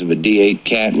size of a D8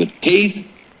 cat with teeth?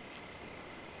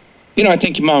 You know, I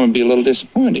think your mama would be a little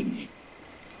disappointed in you.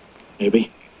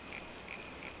 Maybe.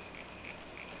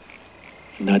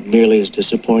 Not nearly as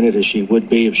disappointed as she would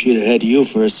be if she'd have had you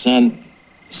for a son.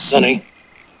 Sonny.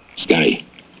 Scotty.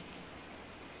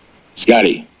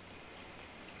 Scotty.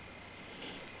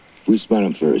 If we spot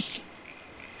him first,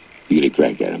 you get a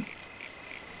crack at him.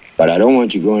 But I don't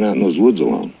want you going out in those woods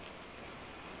alone.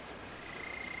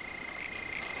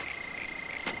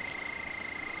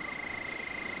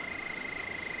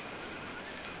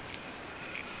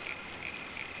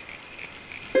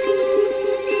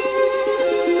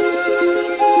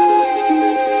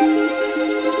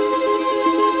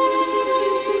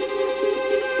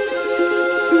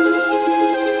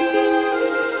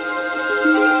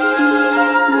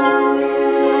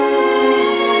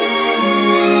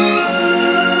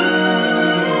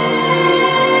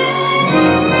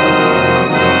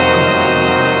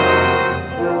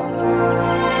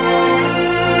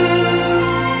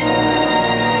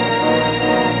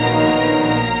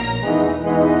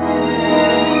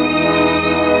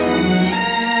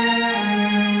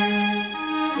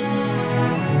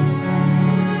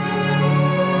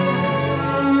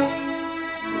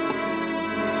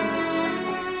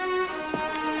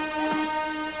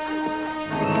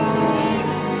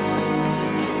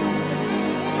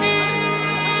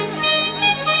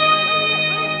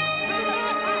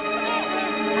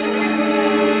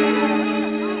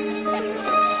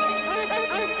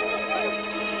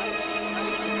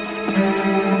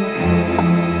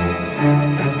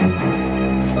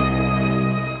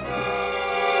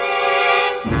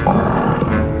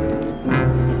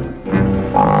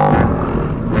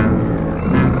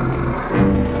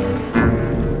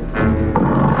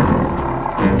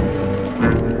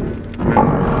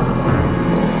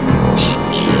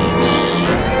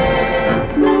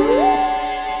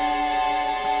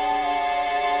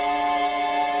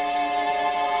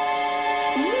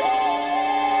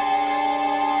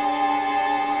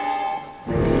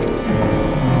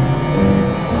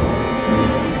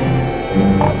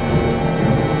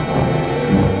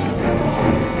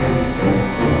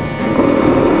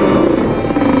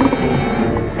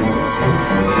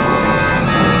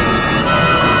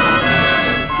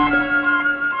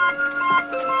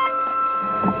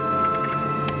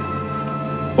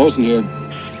 Olsen here.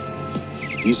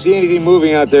 Do you see anything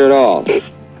moving out there at all?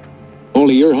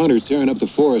 Only your hunter's tearing up the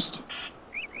forest.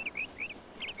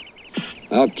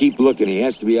 I'll keep looking. He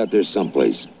has to be out there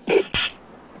someplace.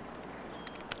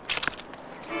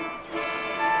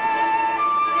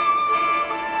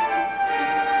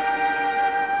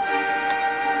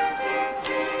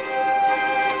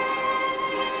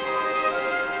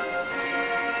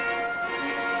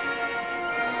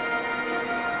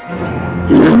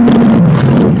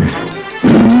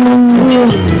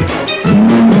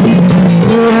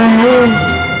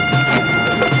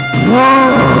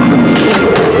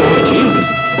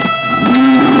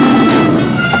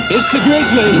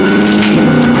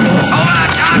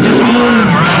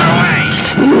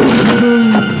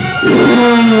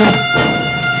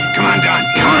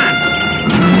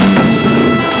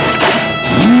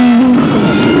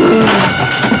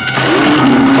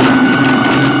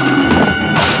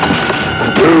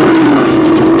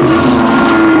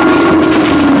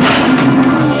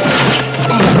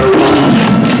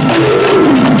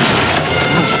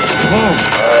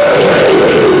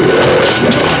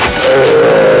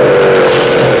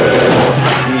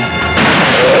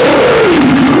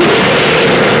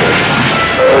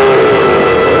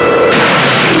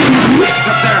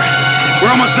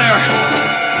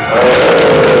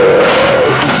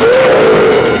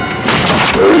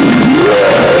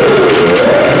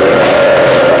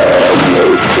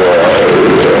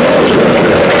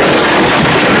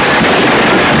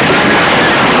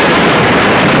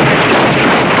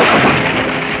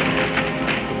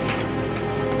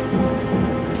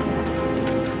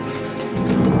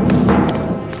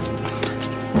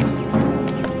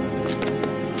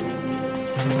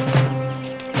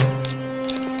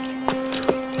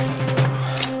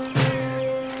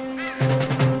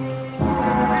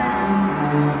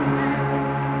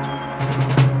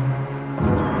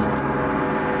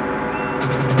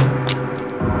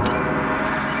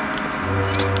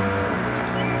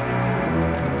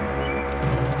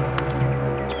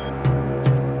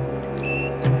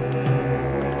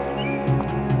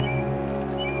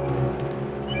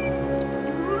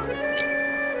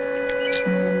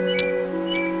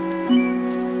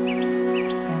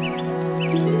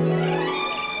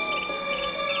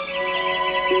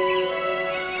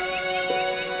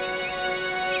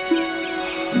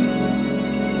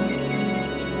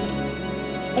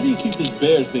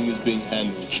 bear thing is being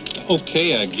handled.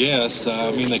 Okay, I guess.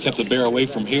 I mean, they kept the bear away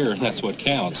from here, and that's what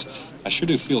counts. I sure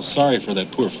do feel sorry for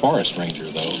that poor forest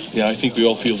ranger, though. Yeah, I think we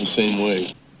all feel the same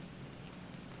way.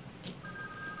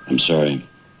 I'm sorry.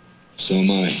 So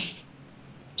am I.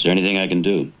 Is there anything I can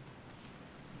do?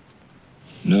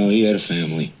 No, he had a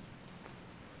family.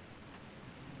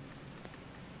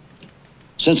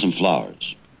 Send some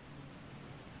flowers.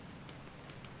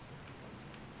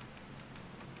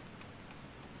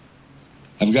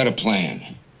 I've got a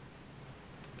plan.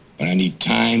 But I need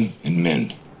time and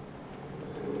men.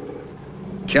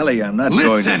 Kelly, I'm not going to...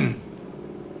 Listen!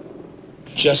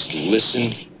 Just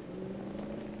listen.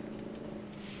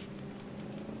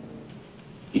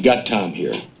 You got Tom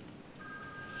here.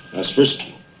 Now, his first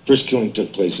killing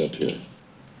took place up here.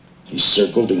 He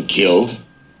circled and killed.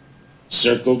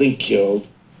 Circled and killed.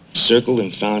 Circled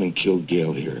and found and killed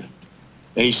Gail here.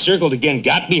 Then he circled again,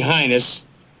 got behind us,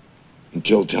 and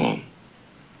killed Tom.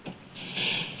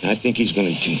 And I think he's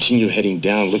going to continue heading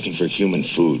down looking for human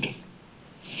food.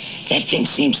 That thing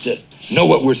seems to know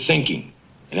what we're thinking.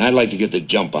 And I'd like to get the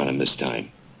jump on him this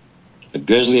time. A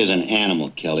grizzly is an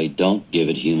animal, Kelly. Don't give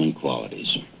it human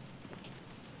qualities.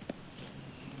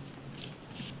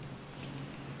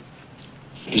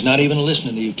 He's not even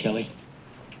listening to you, Kelly.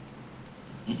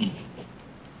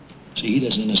 See, he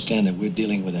doesn't understand that we're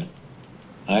dealing with a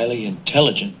highly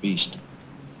intelligent beast.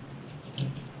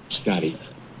 Scotty,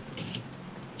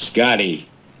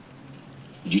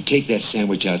 would you take that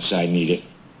sandwich outside and eat it?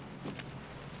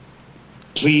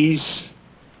 Please?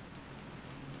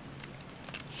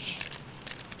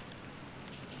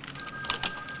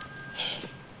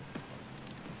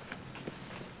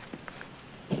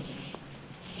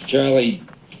 Charlie,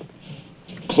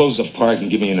 close the park and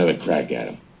give me another crack at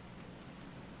him.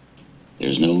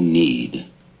 There's no need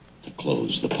to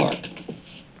close the park.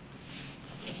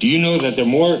 Do you know that there are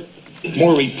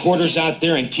more reporters out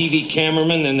there and TV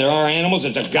cameramen than there are animals?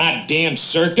 It's a goddamn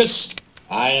circus.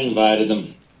 I invited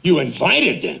them. You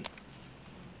invited them?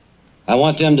 I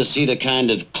want them to see the kind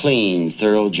of clean,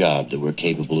 thorough job that we're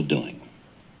capable of doing.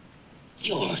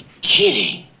 You're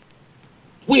kidding.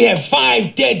 We have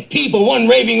 5 dead people, 1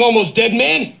 raving almost dead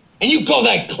man, and you call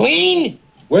that clean?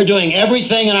 We're doing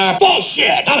everything in our...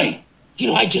 Bullshit! Ollie, you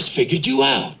know, I just figured you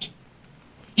out.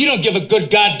 You don't give a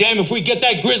good goddamn if we get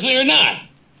that grizzly or not.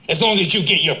 As long as you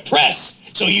get your press,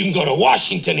 so you can go to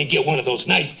Washington and get one of those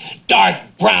nice dark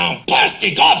brown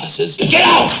plastic offices. Get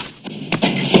out!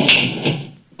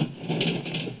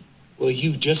 Well,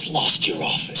 you just lost your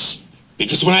office.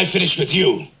 Because when I finish with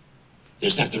you,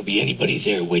 there's not going to be anybody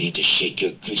there waiting to shake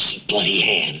your greasy, bloody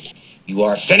hand. You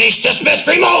are finished, dismissed,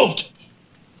 removed!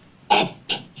 Up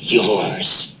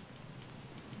yours.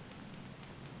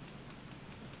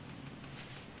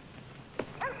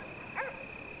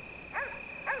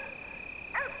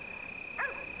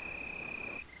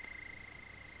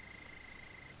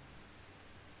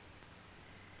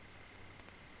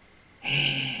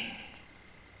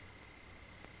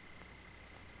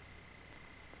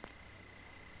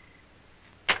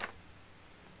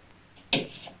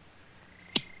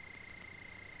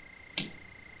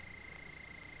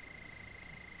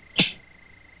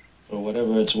 For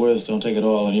whatever it's worth, don't take it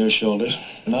all on your shoulders.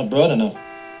 You're not broad enough.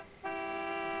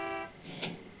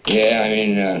 Yeah, I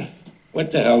mean,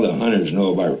 what the hell do hunters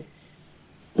know about...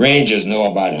 Rangers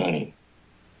know about hunting?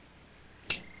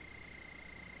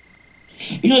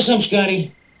 You know something,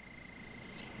 Scotty?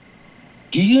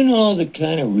 Do you know the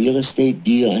kind of real estate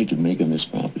deal I could make on this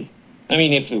property? I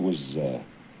mean, if it was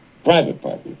private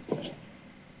property, of course.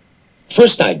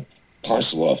 First, I'd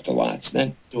parcel off the lots,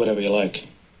 then... Do whatever you like.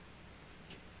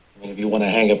 I mean, if you want to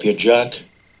hang up your jock,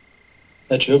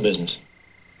 that's your business.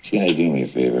 See how you do me a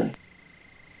favor?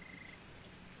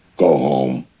 Go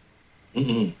home.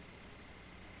 I'm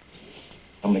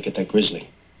gonna get that grizzly.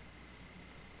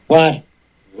 What?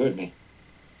 You heard me.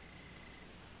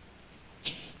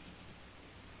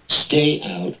 Stay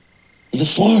out of the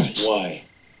forest. Why?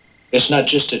 It's not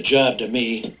just a job to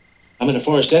me. I'm in the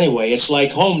forest anyway. It's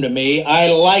like home to me. I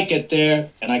like it there,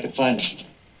 and I can find it.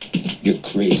 You're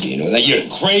crazy, you know that? You're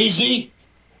crazy?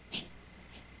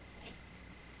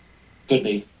 Could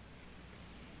be.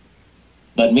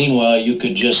 But meanwhile, you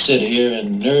could just sit here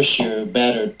and nurse your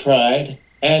battered pride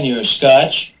and your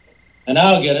scotch, and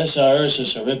I'll get us our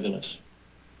Ursus horribilis.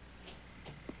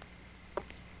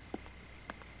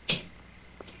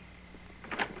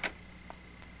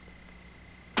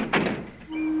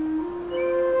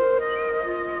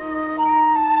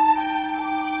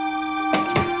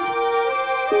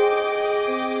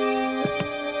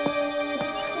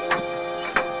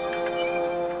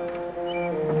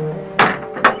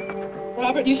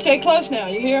 Robert, you stay close now,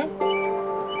 you hear?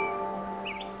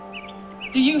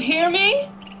 Do you hear me?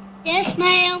 Yes,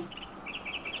 ma'am.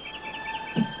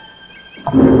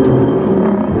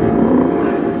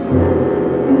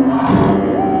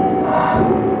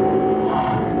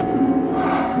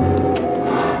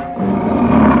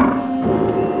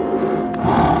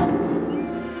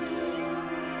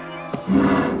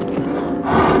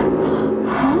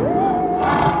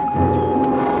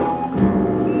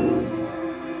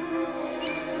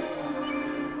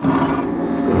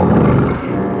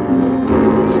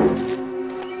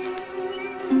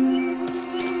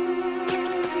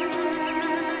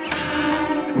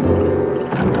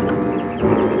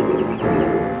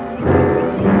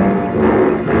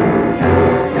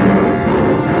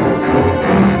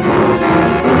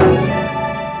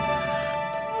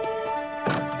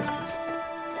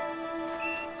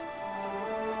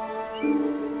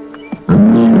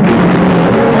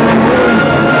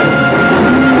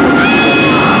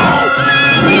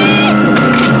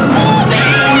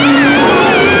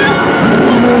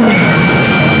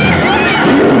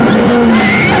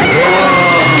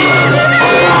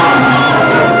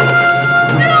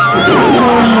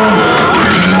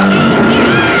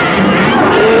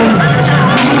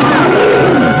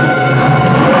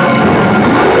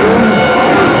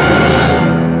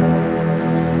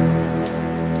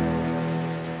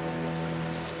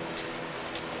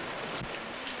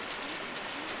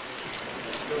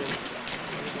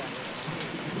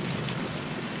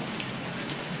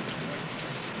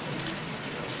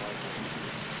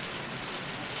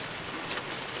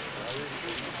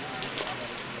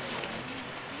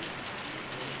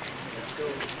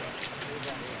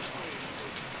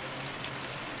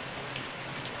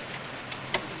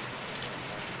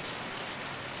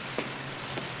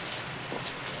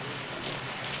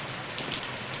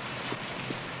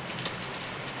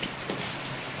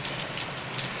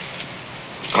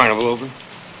 Carnival over?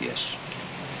 Yes.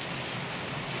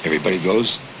 Everybody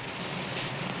goes?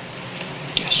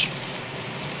 Yes.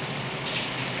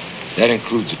 That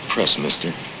includes the press, mister.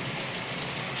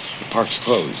 The park's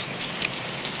closed.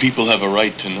 People have a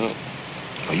right to know.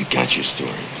 Oh, you got your story.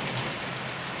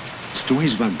 The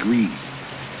story's about greed.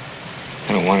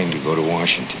 I don't want him to go to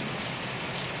Washington.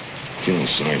 I'm feeling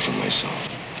sorry for myself.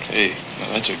 Hey, now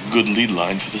that's a good lead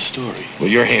line for the story. Well,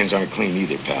 your hands aren't clean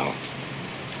either, pal.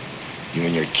 You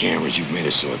and your cameras, you've made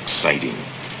it so exciting,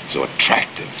 so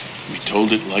attractive. We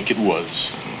told it like it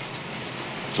was.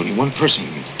 There's only one person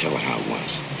who can tell it how it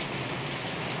was.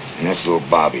 And that's little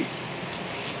Bobby.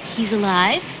 He's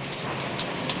alive?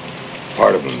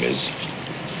 Part of him is.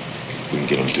 We can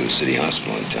get him to the city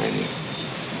hospital in time.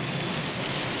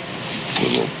 The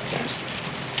little bastard.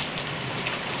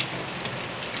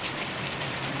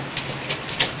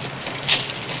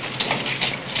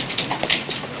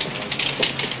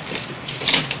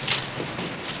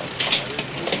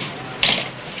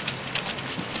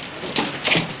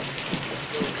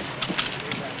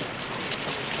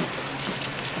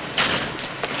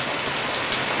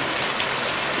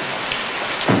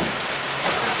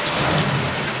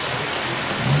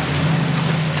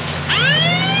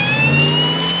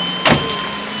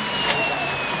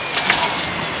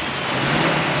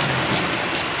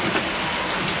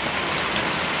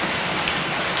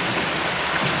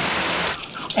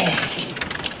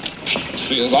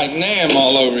 Feels like Nam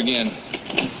all over again.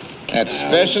 That's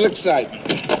special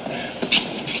excitement.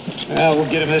 Well, we'll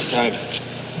get him this time.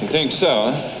 You think so,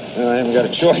 huh? Well, I haven't got a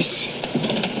choice.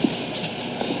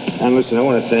 And listen, I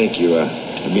want to thank you for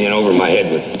being over my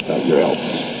head without your help.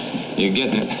 You're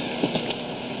getting it.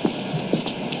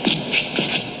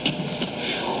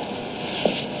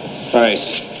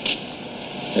 Christ.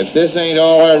 If this ain't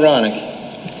all ironic.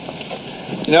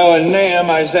 You know, in Nam,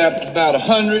 I zapped about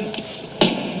 100,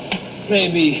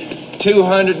 maybe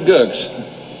 200 gooks.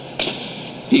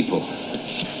 People.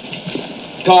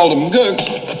 Called them gooks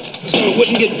so it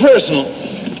wouldn't get personal.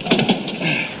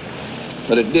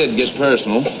 But it did get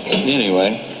personal,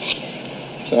 anyway.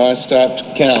 So I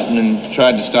stopped counting and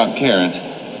tried to stop caring.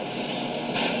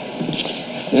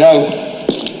 You know,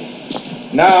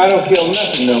 now I don't kill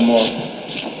nothing no more.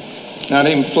 Not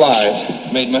even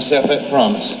flies. Made myself that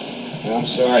promise. I'm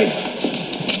sorry.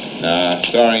 Nah,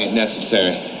 sorry ain't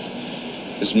necessary.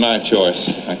 This is my choice.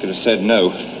 I could have said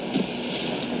no.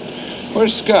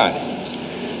 Where's Scott?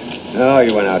 Oh,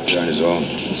 he went out there on his own.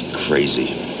 He's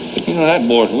crazy. You know, that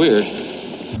boy's weird.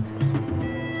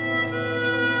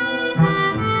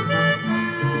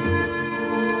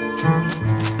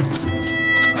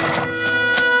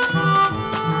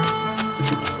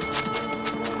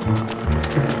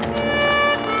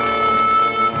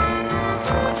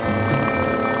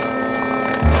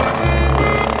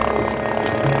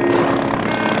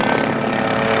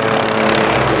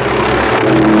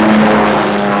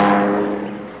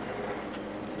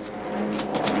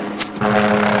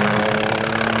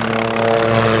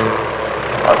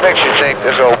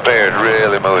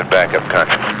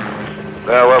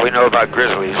 all we know about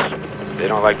grizzlies. They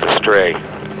don't like to stray.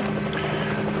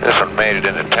 This one made it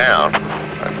into town.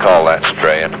 I'd call that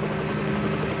straying.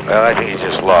 Well, I think he's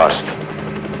just lost.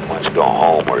 He wants to go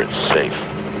home where it's safe.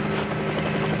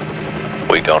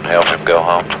 We gonna help him go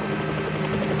home?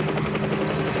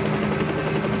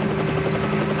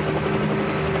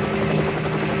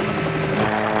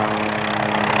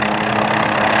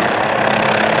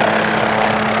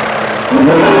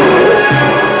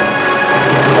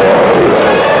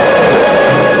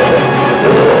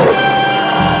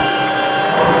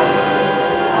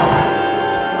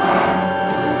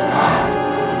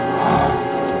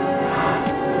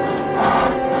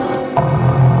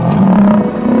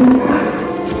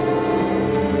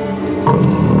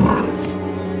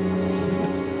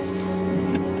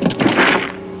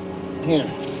 Here,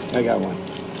 I got one.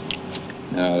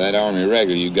 No, that Army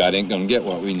regular you got ain't gonna get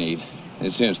what we need.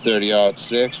 This here's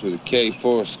 30-06 with a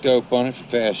K4 scope on it for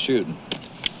fast shooting.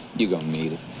 You gonna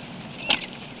need it.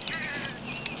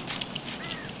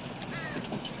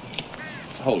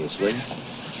 Hold this, will you?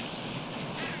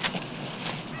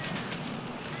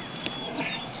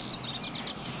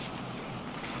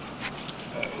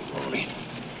 Oh, Lordy.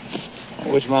 I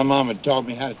wish my mom had taught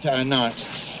me how to tie knots.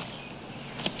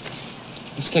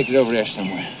 Let's take it over there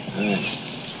somewhere. All right.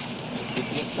 If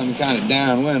we get some kind of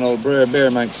downwind, old Brer Bear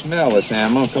might smell this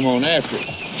ammo and come on after it.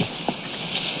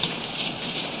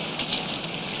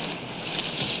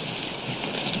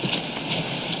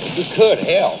 We could,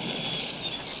 hell.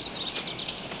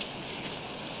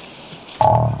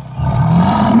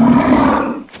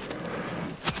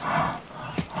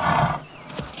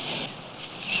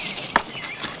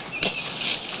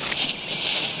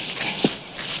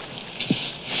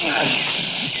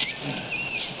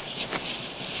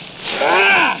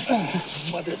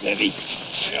 Mother's heavy.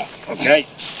 Yeah, okay.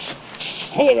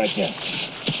 Hold it right there.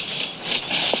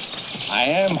 I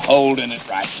am holding it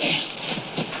right there.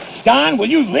 Don, will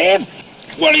you live?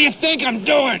 What do you think I'm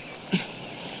doing?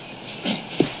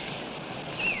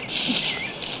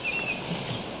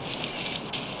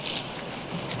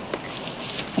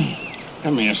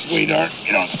 Come here, sweetheart.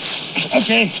 Get on.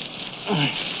 Okay.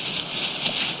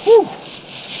 Whew.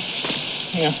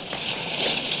 Here.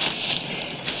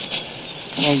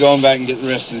 I'm going back and get the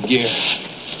rest of the gear.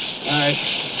 All right.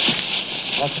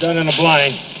 What's done in the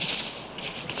blind?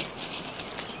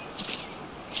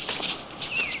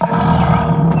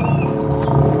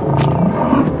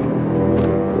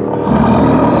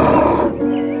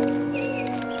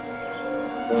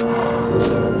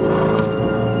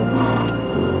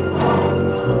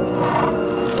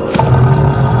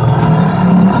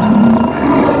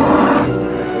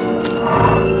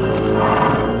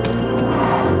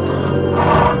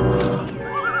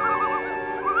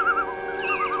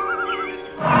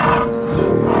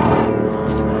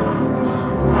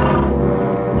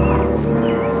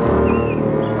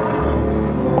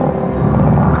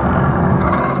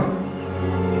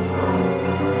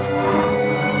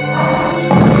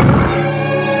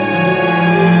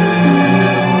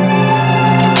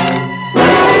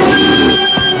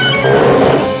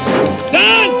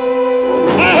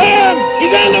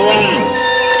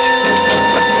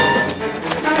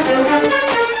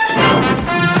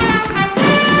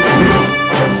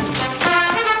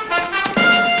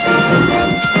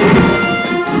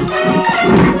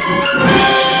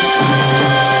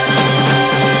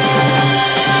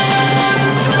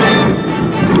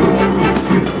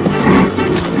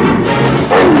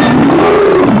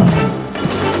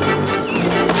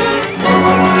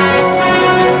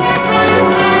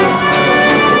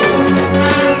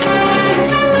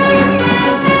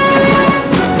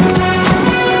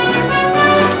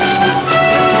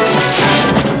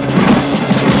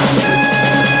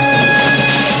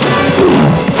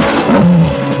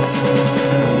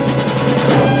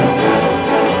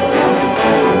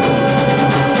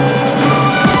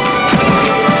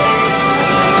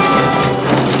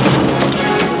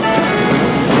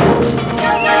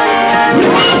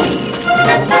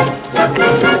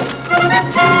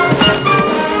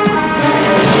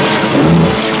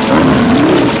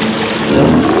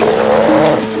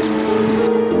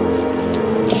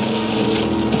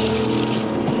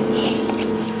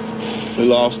 We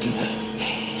lost him.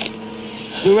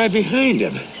 We're right behind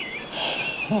him.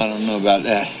 I don't know about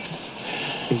that.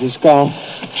 Is this gone?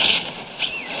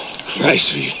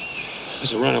 Christ, we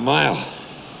must have run a mile.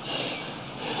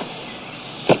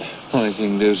 Only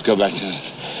thing to do is go back to the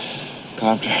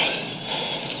copter.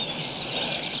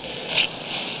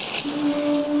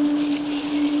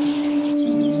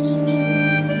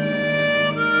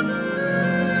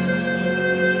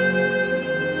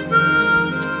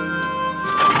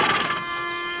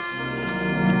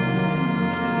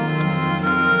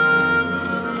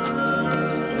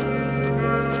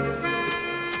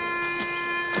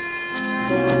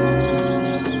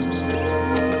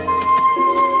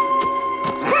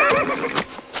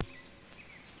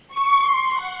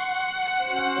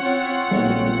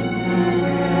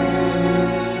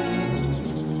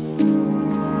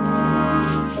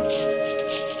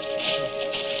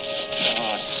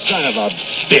 of a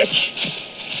bitch.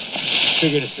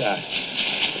 Figured us out.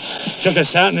 Took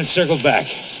us out and then circled back.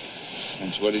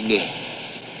 That's what he did.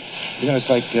 You know, it's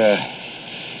like a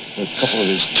couple of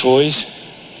his toys.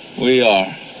 We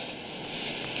are.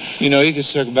 You know, you could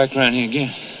circle back around here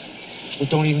again. But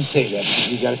don't even say that, because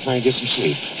we gotta try and get some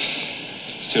sleep.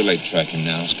 It's too late to track him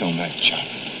now. Let's go back to chopper.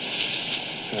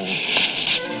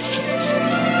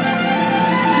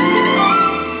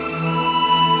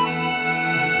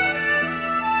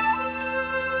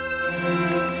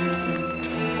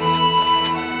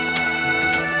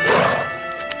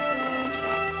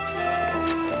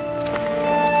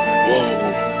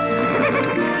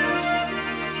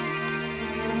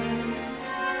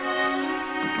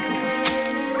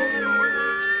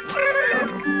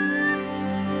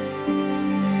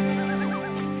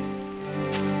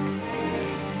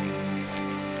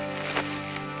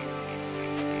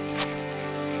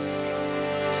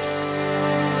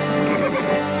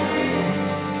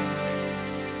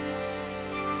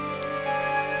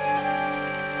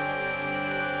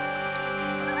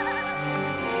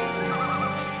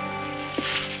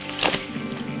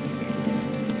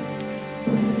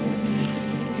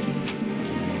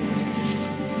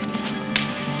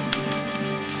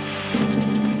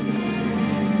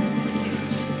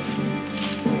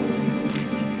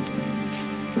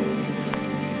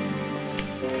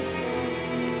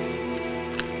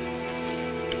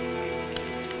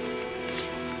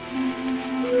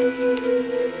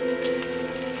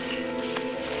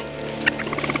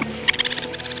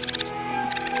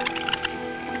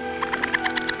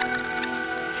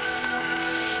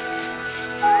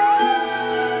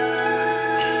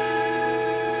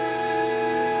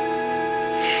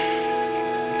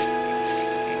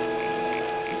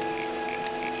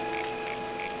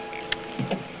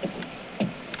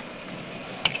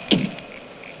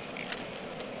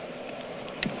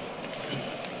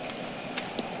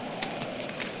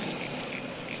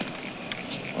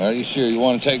 Are you sure you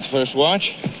want to take the first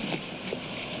watch?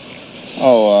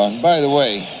 Oh, by the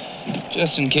way,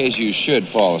 just in case you should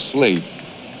fall asleep,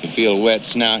 you feel a wet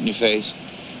snout in your face,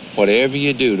 whatever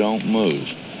you do, don't move.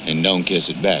 And don't kiss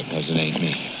it back, because it ain't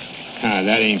me. Ah,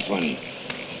 that ain't funny.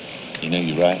 You know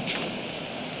you're right.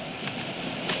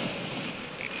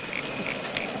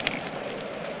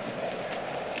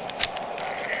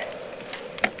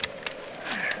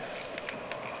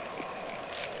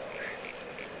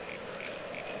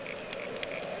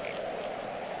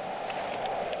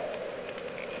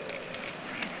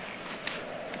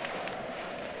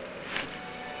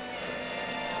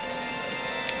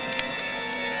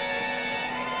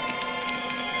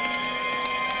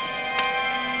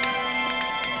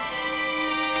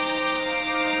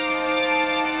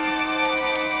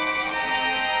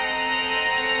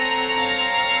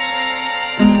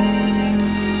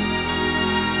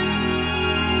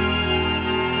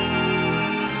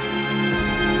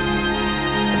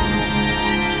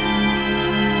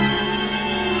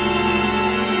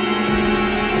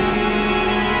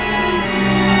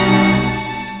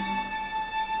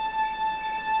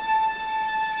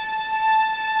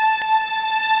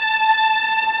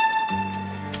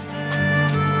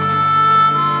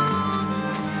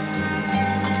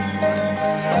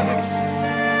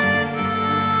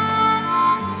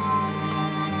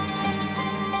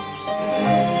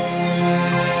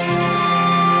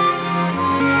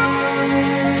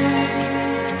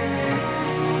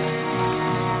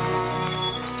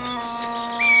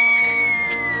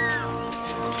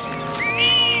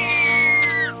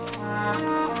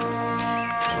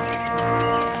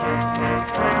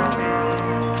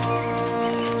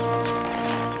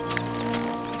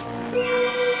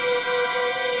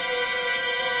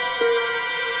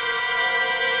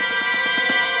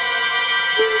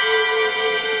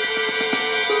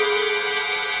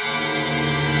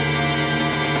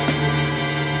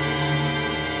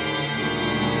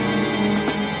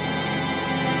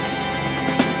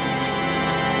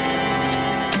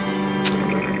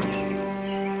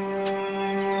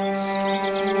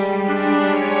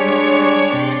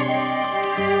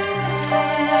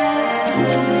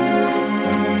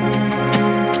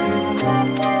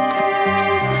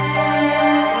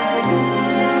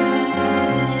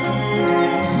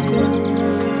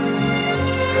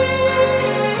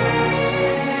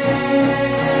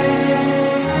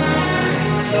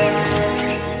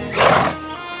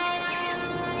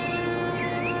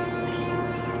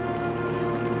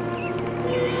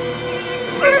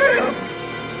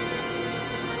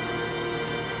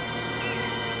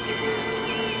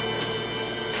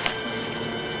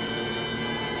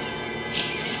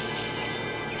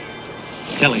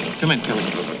 Kelly, come in, Kelly.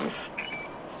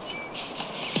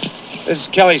 This is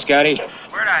Kelly, Scotty.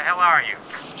 Where the hell are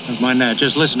Never mind that.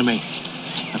 Just listen to me.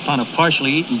 I found a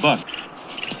partially eaten buck.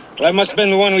 Well, that must have been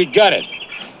the one we gutted.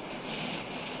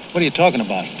 What are you talking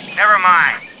about? Never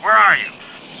mind. Where are you?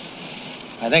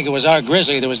 I think it was our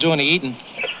Grizzly that was doing the eating.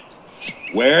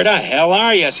 Where the hell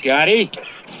are you, Scotty?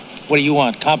 What do you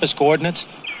want, compass coordinates?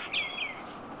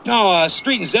 No,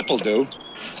 street and zip will do.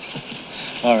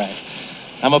 All right.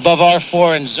 I'm above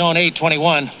R4 in zone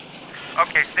 821.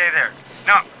 Okay, stay there.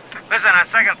 No, listen, on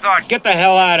second thought... Get the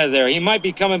hell out of there. He might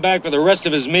be coming back for the rest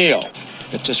of his meal.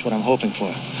 That's just what I'm hoping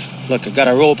for. Look, I got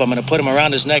a rope. I'm going to put him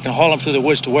around his neck and haul him through the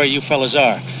woods to where you fellas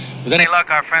are. With any luck,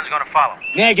 our friend's gonna follow.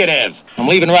 Negative. I'm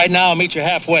leaving right now. I'll meet you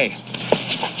halfway.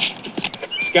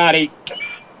 Scotty.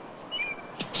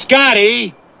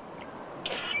 Scotty!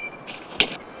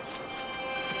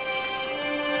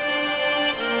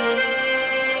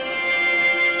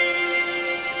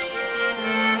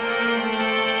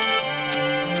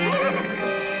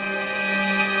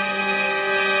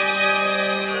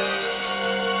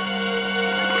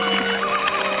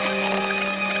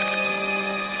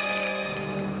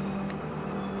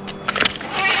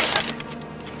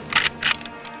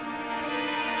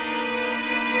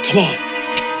 Come on.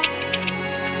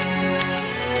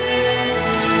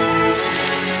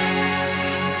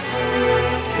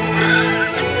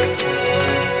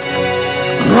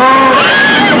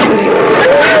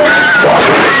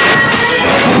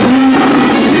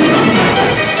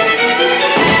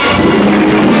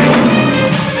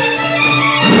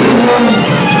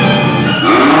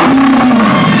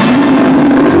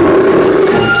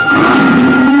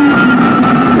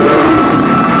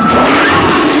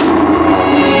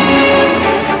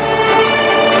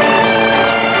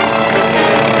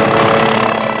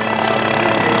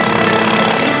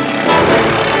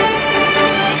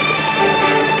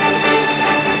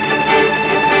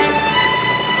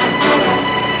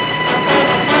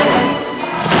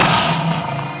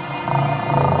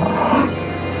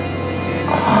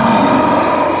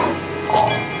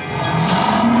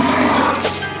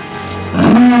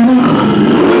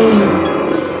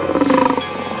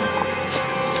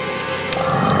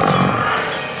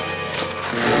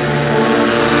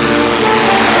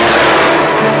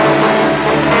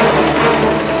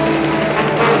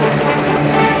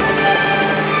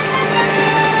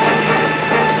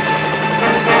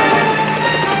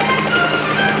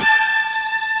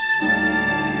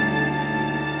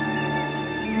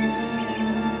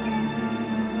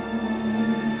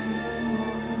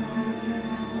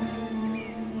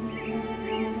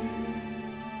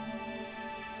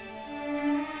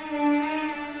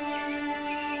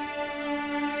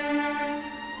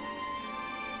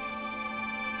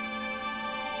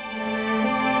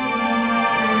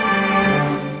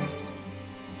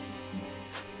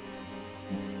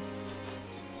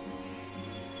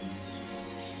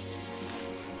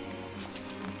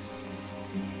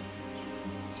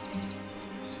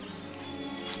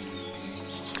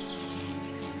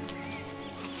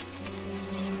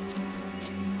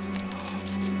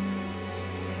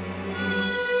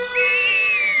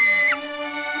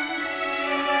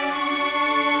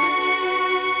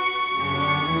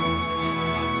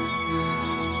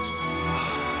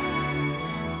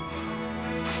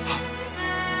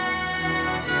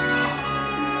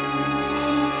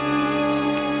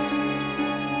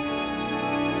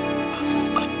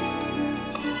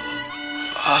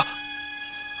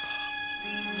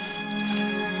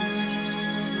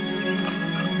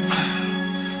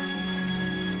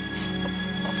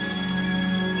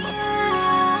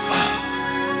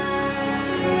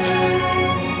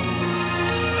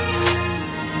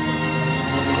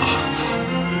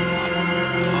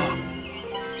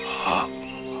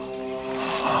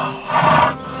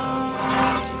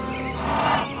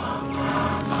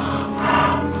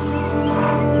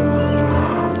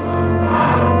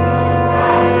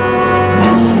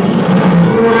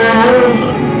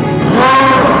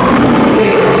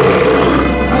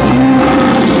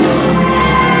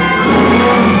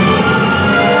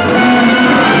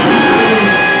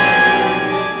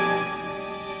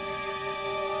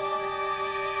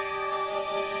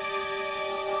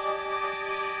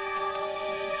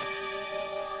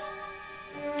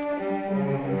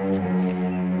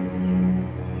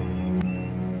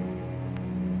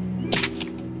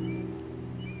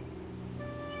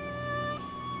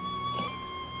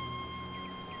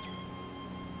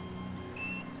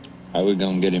 How we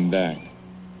gonna get him back?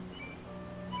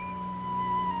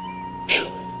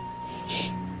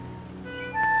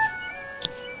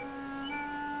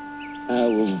 I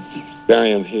will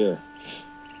bury him here.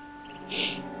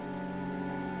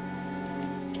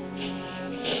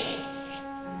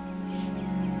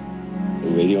 The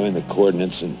radio and the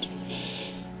coordinates, and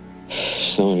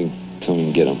somebody come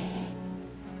and get him.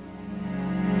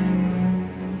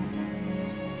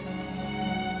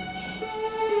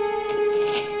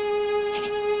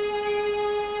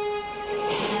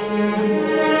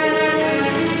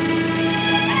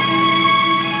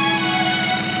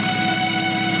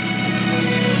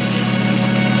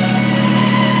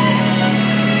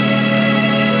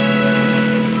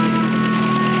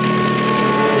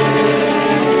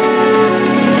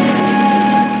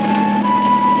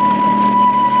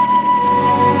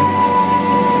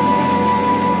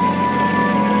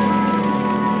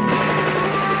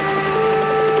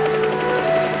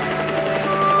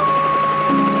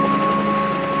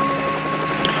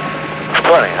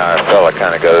 Funny how a fella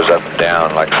kind of goes up and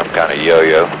down like some kind of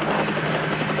yo-yo.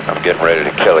 I'm getting ready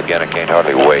to kill again. I can't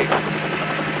hardly wait.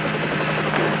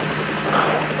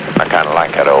 I kind of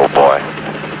like that old boy.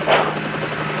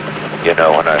 You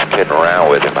know, when I was kidding around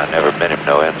with him, I never meant him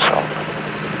no insult.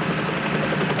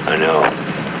 I know.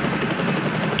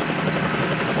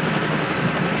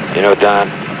 You know, Don,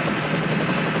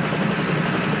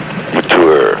 you two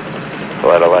are a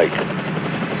lot alike.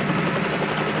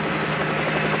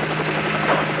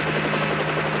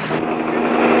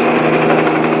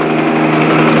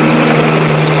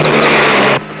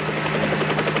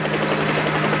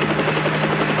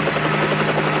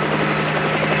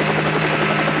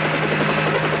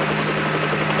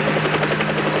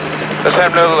 Let's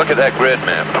have another look at that grid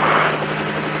map.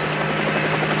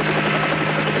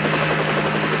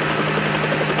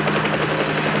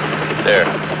 There,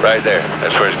 right there.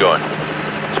 That's where he's going.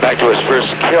 It's back to his first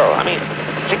kill. I mean,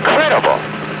 it's incredible.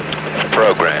 It's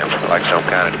programmed like some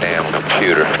kind of damn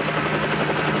computer.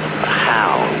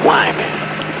 How? Why, man?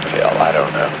 Hell, I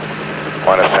don't know.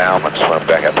 Why the salmon swim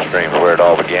back upstream where it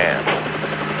all began.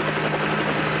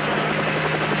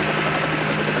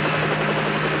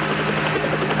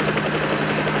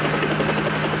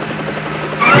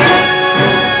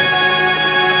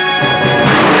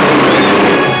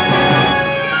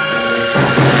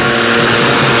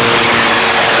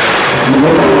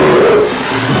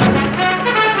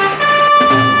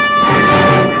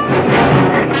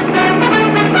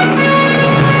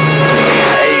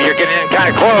 Hey, you're getting in kind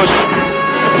of close.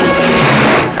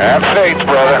 Have faith,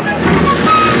 brother.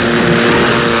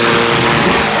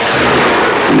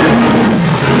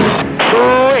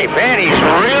 Hey, man, he's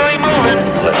really moving.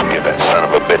 Let's give that son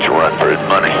of a bitch a run for his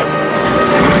money.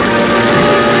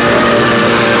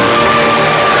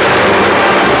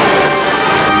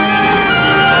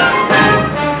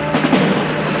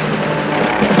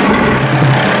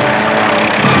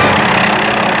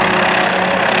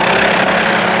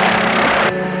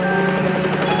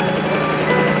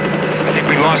 I think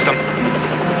we lost him.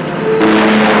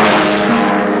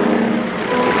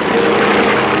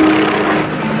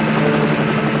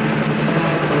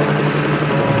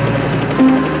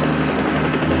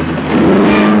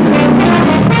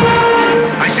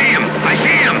 I see him! I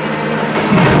see him!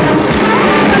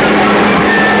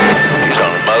 He's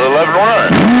on the mother loving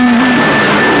run.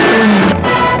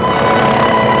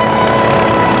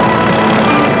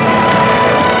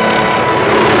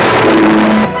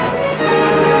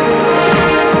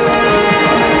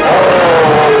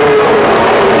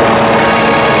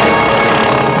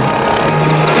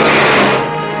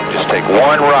 Just take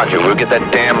one rocket, we'll get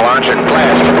that damn launcher and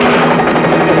blast it.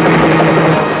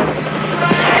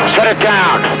 Set it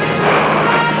down.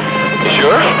 You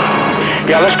sure?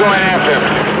 Yeah, let's go in after him.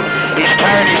 He's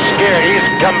tired, he's scared. He's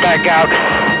come back out.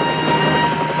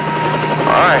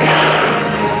 All right.